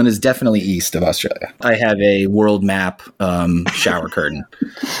 New Zealand is definitely east of Australia. I have a world map shower curtain.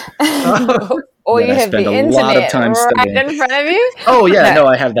 Or you have the internet right in front of you? Oh, yeah. No,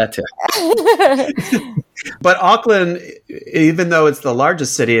 I have that too. But Auckland, even though it's the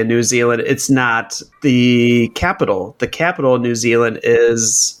largest city in New Zealand, it's not the capital. The capital of New Zealand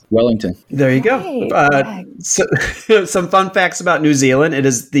is Wellington. There you go. So, some fun facts about New Zealand. It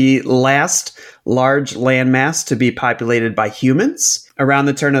is the last large landmass to be populated by humans. Around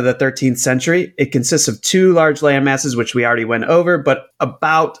the turn of the 13th century, it consists of two large landmasses, which we already went over, but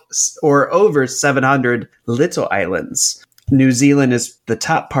about or over 700 little islands. New Zealand is the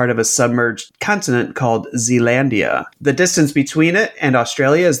top part of a submerged continent called Zealandia. The distance between it and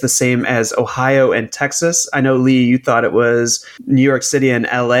Australia is the same as Ohio and Texas. I know, Lee, you thought it was New York City and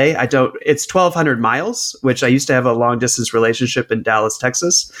LA. It's 1,200 miles, which I used to have a long distance relationship in Dallas,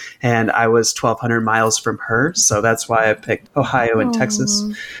 Texas, and I was 1,200 miles from her. So that's why I picked Ohio and Texas.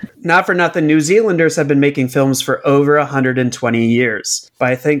 Not for nothing, New Zealanders have been making films for over 120 years.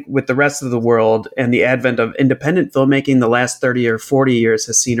 But I think with the rest of the world and the advent of independent filmmaking, the last 30 or 40 years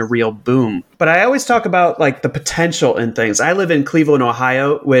has seen a real boom. But I always talk about like the potential in things. I live in Cleveland,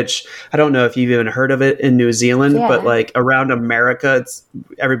 Ohio, which I don't know if you've even heard of it in New Zealand, but like around America,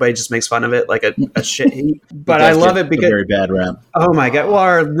 everybody just makes fun of it like a shit heap. But I love it because very bad rap. Oh my God. Well,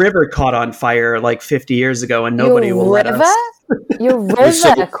 our river caught on fire like 50 years ago and nobody will let us. Your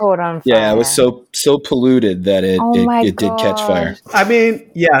river caught on fire. Yeah, it was so polluted that it did catch fire. I mean,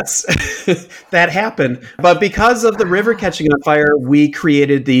 yes, that happened. But because of the river catching on fire, we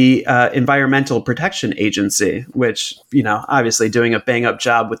created the Environmental Protection Agency, which, obviously doing a bang up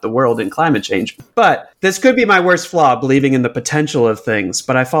job with the world and climate change. But this could be my worst flaw, believing in the potential of things.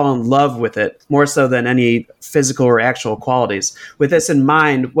 But I fall in love with it more so than any physical or actual qualities. With this in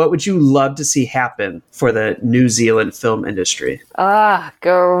mind, what would you love to see happen for the New Zealand film industry? Oh,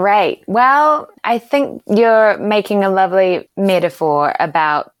 great. Well, I think you're making a lovely metaphor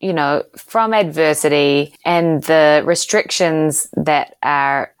about, from adversity and the restrictions that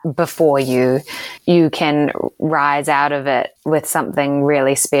are before you, you can rise out of it with something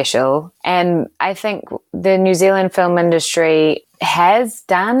really special. And I think the New Zealand film industry has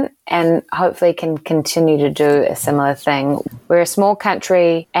done and hopefully can continue to do a similar thing. We're a small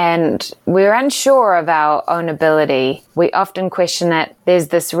country and we're unsure of our own ability. We often question it. There's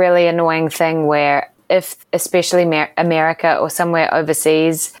this really annoying thing where if especially America or somewhere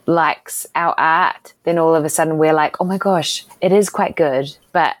overseas likes our art, then all of a sudden we're like, oh my gosh, it is quite good.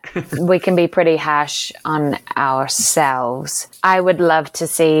 But we can be pretty harsh on ourselves. I would love to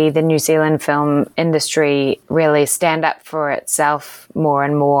see the New Zealand film industry really stand up for itself more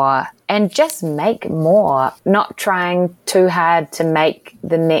and more and just make more, not trying too hard to make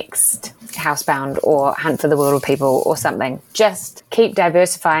the next Housebound or Hunt for the Wilder People or something. Just keep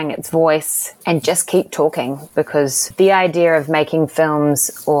diversifying its voice and just keep talking, because the idea of making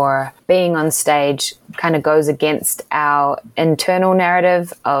films or being on stage kind of goes against our internal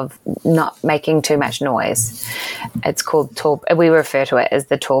narrative of not making too much noise. It's called we refer to it as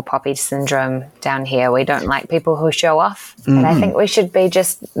the tall poppy syndrome down here. We don't like people who show off, and I think we should be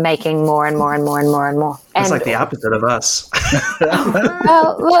just making more and more and more and more and more. It's like the opposite of us.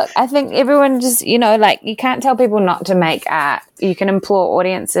 Well, look, I think everyone just, you can't tell people not to make art. You can implore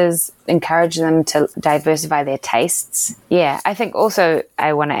audiences, encourage them to diversify their tastes. Yeah, I think also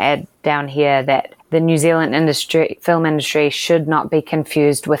I want to add down here that the New Zealand film industry should not be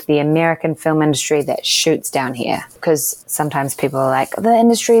confused with the American film industry that shoots down here. Because sometimes people are like, the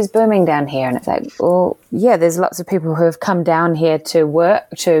industry is booming down here. And it's like, well, yeah, there's lots of people who have come down here to work,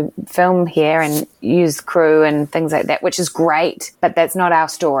 to film here and use crew and things like that, which is great. But that's not our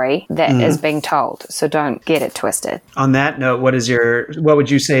story that is being told. So don't get it twisted. On that note, what would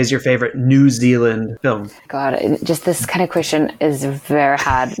you say is your favorite New Zealand film? God, just this kind of question is very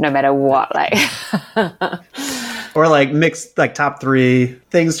hard, no matter what. Or mixed top 3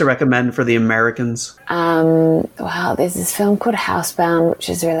 things to recommend for the Americans. Wow, there's this film called Housebound, which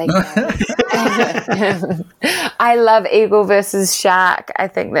is really good. I love Eagle versus Shark. I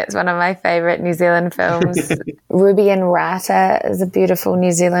think that's one of my favorite New Zealand films. Ruby and Rata is a beautiful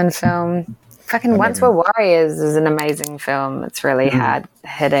New Zealand film. Fucking Once We're Warriors is an amazing film. It's really hard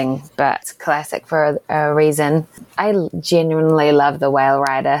hitting, but it's a classic for a reason. I genuinely love The Whale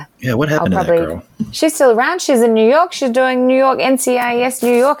Rider. Yeah, what happened to that girl? She's still around. She's in New York. She's doing New York, NCIS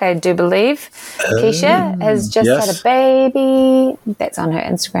New York, I do believe. Keisha has just had a baby. That's on her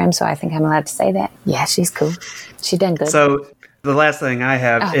Instagram, so I think I'm allowed to say that. Yeah, she's cool. She done good. So the last thing I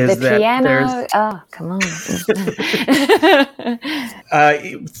have is the that piano. Come on.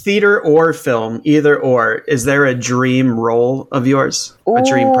 Theater or film, either or. Is there a dream role of yours? A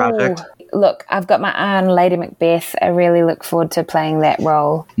dream project? Look, I've got my eye on Lady Macbeth. I really look forward to playing that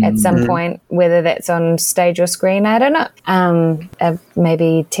role at some point, whether that's on stage or screen, I don't know.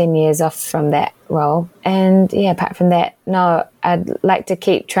 Maybe 10 years off from that role. And yeah, apart from that, no, I'd like to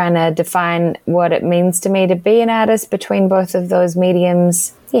keep trying to define what it means to me to be an artist between both of those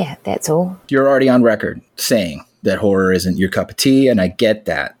mediums. Yeah, that's all. You're already on record saying that horror isn't your cup of tea, and I get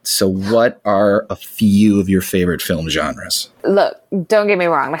that. So what are a few of your favorite film genres? Look, don't get me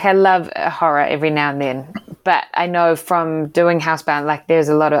wrong. I love horror every now and then. But I know from doing Housebound, there's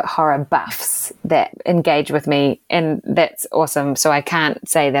a lot of horror buffs that engage with me, and that's awesome. So I can't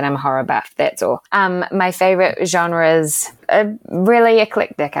say that I'm a horror buff. That's all. My favorite genres are really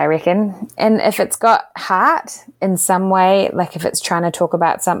eclectic, I reckon. And if it's got heart in some way, if it's trying to talk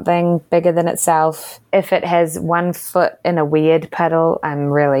about something bigger than itself, if it has one foot in a weird puddle, I'm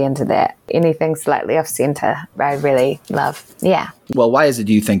really into that. Anything slightly off center, I really love. Yeah. Well, why is it,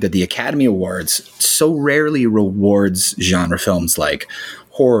 do you think, that the Academy Awards so rarely rewards genre films like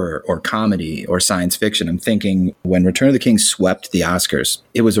horror or comedy or science fiction? I'm thinking when Return of the King swept the Oscars,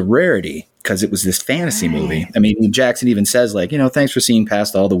 it was a rarity because it was this fantasy movie. I mean, Jackson even says, thanks for seeing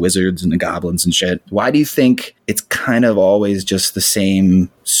past all the wizards and the goblins and shit. Why do you think it's kind of always just the same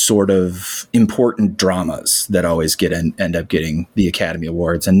sort of important dramas that always end up getting the Academy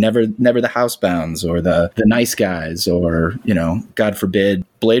Awards, and never the Housebounds or the Nice Guys or, God forbid,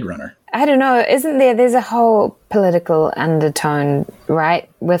 Blade Runner? I don't know. There's a whole political undertone, right,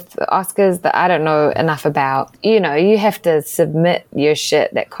 with the Oscars that I don't know enough about. You have to submit your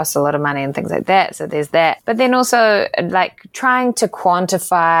shit that costs a lot of money and things like that. So there's that. But then also trying to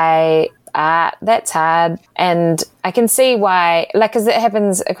quantify art, that's hard. And I can see why, because it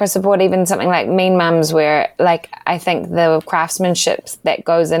happens across the board, even something like Mean Mums, where I think the craftsmanship that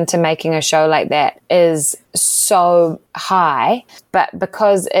goes into making a show like that is so high, but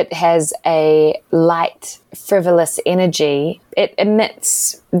because it has a light, frivolous energy, it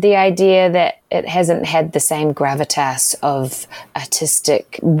emits the idea that it hasn't had the same gravitas of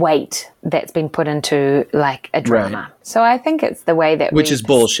artistic weight that's been put into a drama. Right. So I think it's the way that which is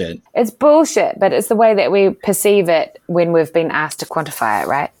bullshit. It's bullshit, but it's the way that we perceive it when we've been asked to quantify it,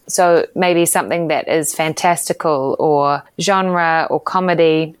 right? So maybe something that is fantastical or genre or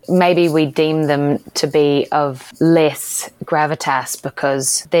comedy, maybe we deem them to be of less gravitas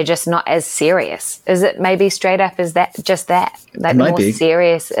because they're just not as serious. Is it maybe straight up is that just that? The more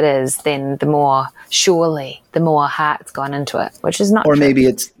serious it is, then the more heart's gone into it, which is not or true.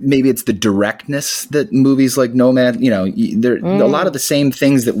 maybe it's the directness that movies like Nomad, they're a lot of the same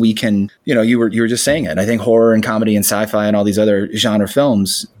things that we can, you were just saying it. I think horror and comedy and sci-fi and all these other genre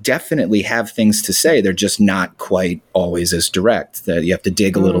films definitely have things to say. They're just not quite always as direct. That you have to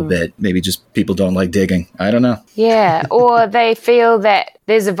dig a little bit. Maybe just people don't like digging. I don't know. Yeah, or they feel that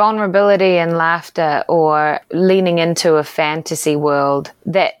there's a vulnerability in laughter or leaning into a fantasy world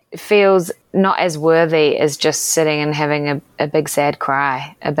that feels not as worthy as just sitting and having a big sad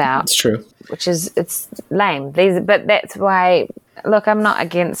cry about. It's true. Which is, it's lame. But that's why, look, I'm not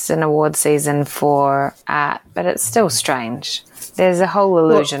against an award season for art, but it's still strange. There's a whole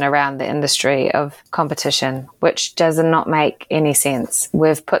illusion around the industry of competition, which does not make any sense.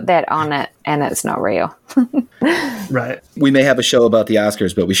 We've put that on it, and it's not real. Right. We may have a show about the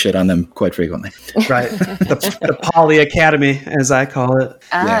Oscars, but we shit on them quite frequently. Right. The Poly Academy, as I call it.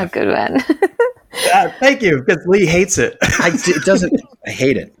 Ah, good one. Thank you, because Lee hates it. I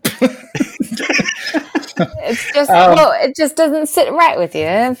hate it. It's just, well, it just doesn't sit right with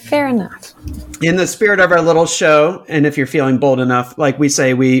you. Fair enough. In the spirit of our little show, and if you're feeling bold enough, like we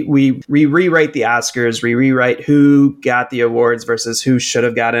say, we rewrite the Oscars, we rewrite who got the awards versus who should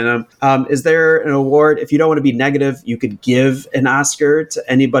have gotten them. Is there an award, if you don't want to be negative, you could give an Oscar to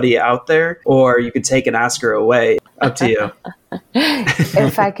anybody out there, or you could take an Oscar away? Up to you.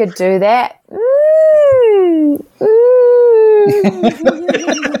 If I could do that.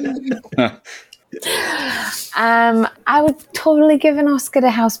 I would totally give an Oscar to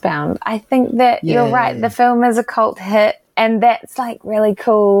Housebound. I think that you're right. The film is a cult hit, and that's like really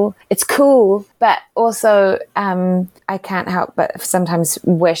cool. It's cool, but also I can't help but sometimes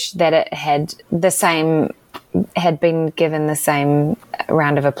wish that it had been given the same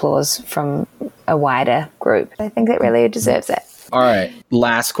round of applause from a wider group. I think it really deserves it. All right.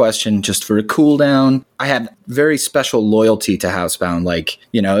 Last question, just for a cool down. I have very special loyalty to Housebound. Like,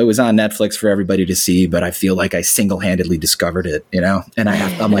 you know, it was on Netflix for everybody to see, but I feel like I single-handedly discovered it, you know? And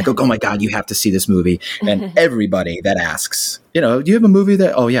I'm like, oh my God, you have to see this movie. And everybody that asks, you know, do you have a movie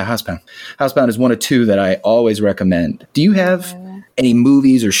that, oh yeah, Housebound. Housebound is one of two that I always recommend. Do you have any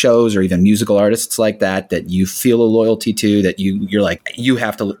movies or shows or even musical artists like that you feel a loyalty to, that you're like, you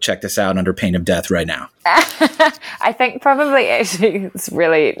have to check this out under pain of death right now? I think probably actually it's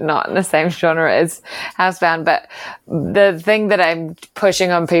really not in the same genre as Housebound, but the thing that I'm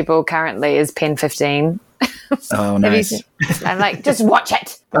pushing on people currently is Pen 15. Oh, nice. I'm like, just watch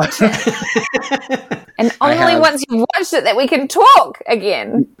it. And only once you've watched it that we can talk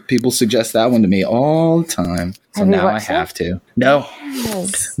again. People suggest that one to me all the time. So now I have to. No.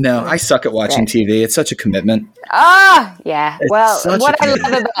 Yes. No, I suck at watching TV. It's such a commitment. Ah, yeah. Well, what I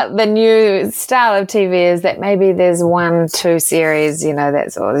love about the new style of TV is that maybe there's 1-2 series, you know,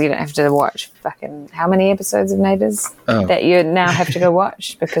 that's all. You don't have to watch fucking how many episodes of Neighbours that you now have to go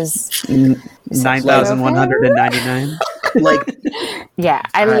watch because 9,199. Like, yeah,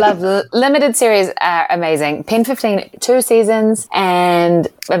 I love limited series are amazing. Pen 15, 2 seasons and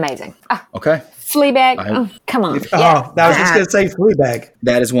amazing. Okay. Fleabag. Come on. I was just going to say Fleabag.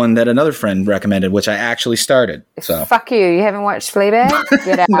 That is one that another friend recommended, which I actually started. So fuck you. You haven't watched Fleabag?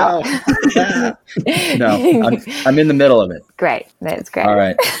 Get out. No, I'm in the middle of it. Great. That's great. All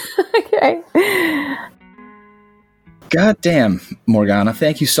right. Okay. God damn, Morgana,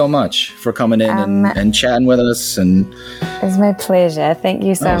 thank you so much for coming in and chatting with us. And it was my pleasure. Thank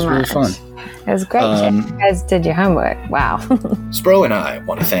you so much. It was really fun. It was great. You guys did your homework. Wow. Spro and I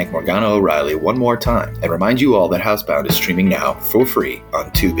want to thank Morgana O'Reilly one more time and remind you all that Housebound is streaming now for free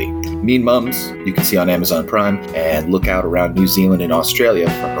on Tubi. Mean Mums, you can see on Amazon Prime, and look out around New Zealand and Australia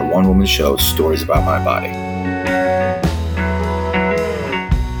for her one-woman show, Stories About My Body.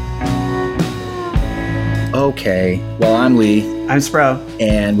 Okay, well, I'm Lee. I'm Spro.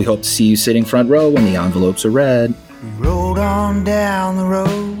 And we hope to see you sitting front row when the envelopes are read. We rode on down the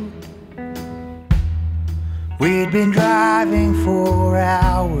road. We'd been driving for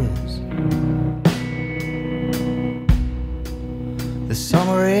hours. The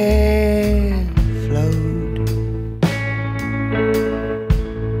summer air flowed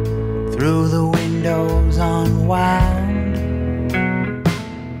through the windows unwound.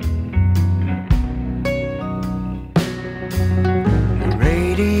 The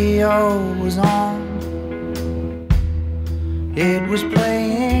radio was on. It was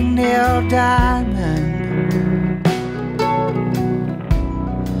playing Neil Diamond.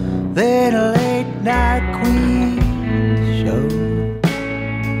 Then a late night Queen show.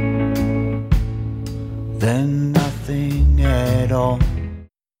 Then nothing at all.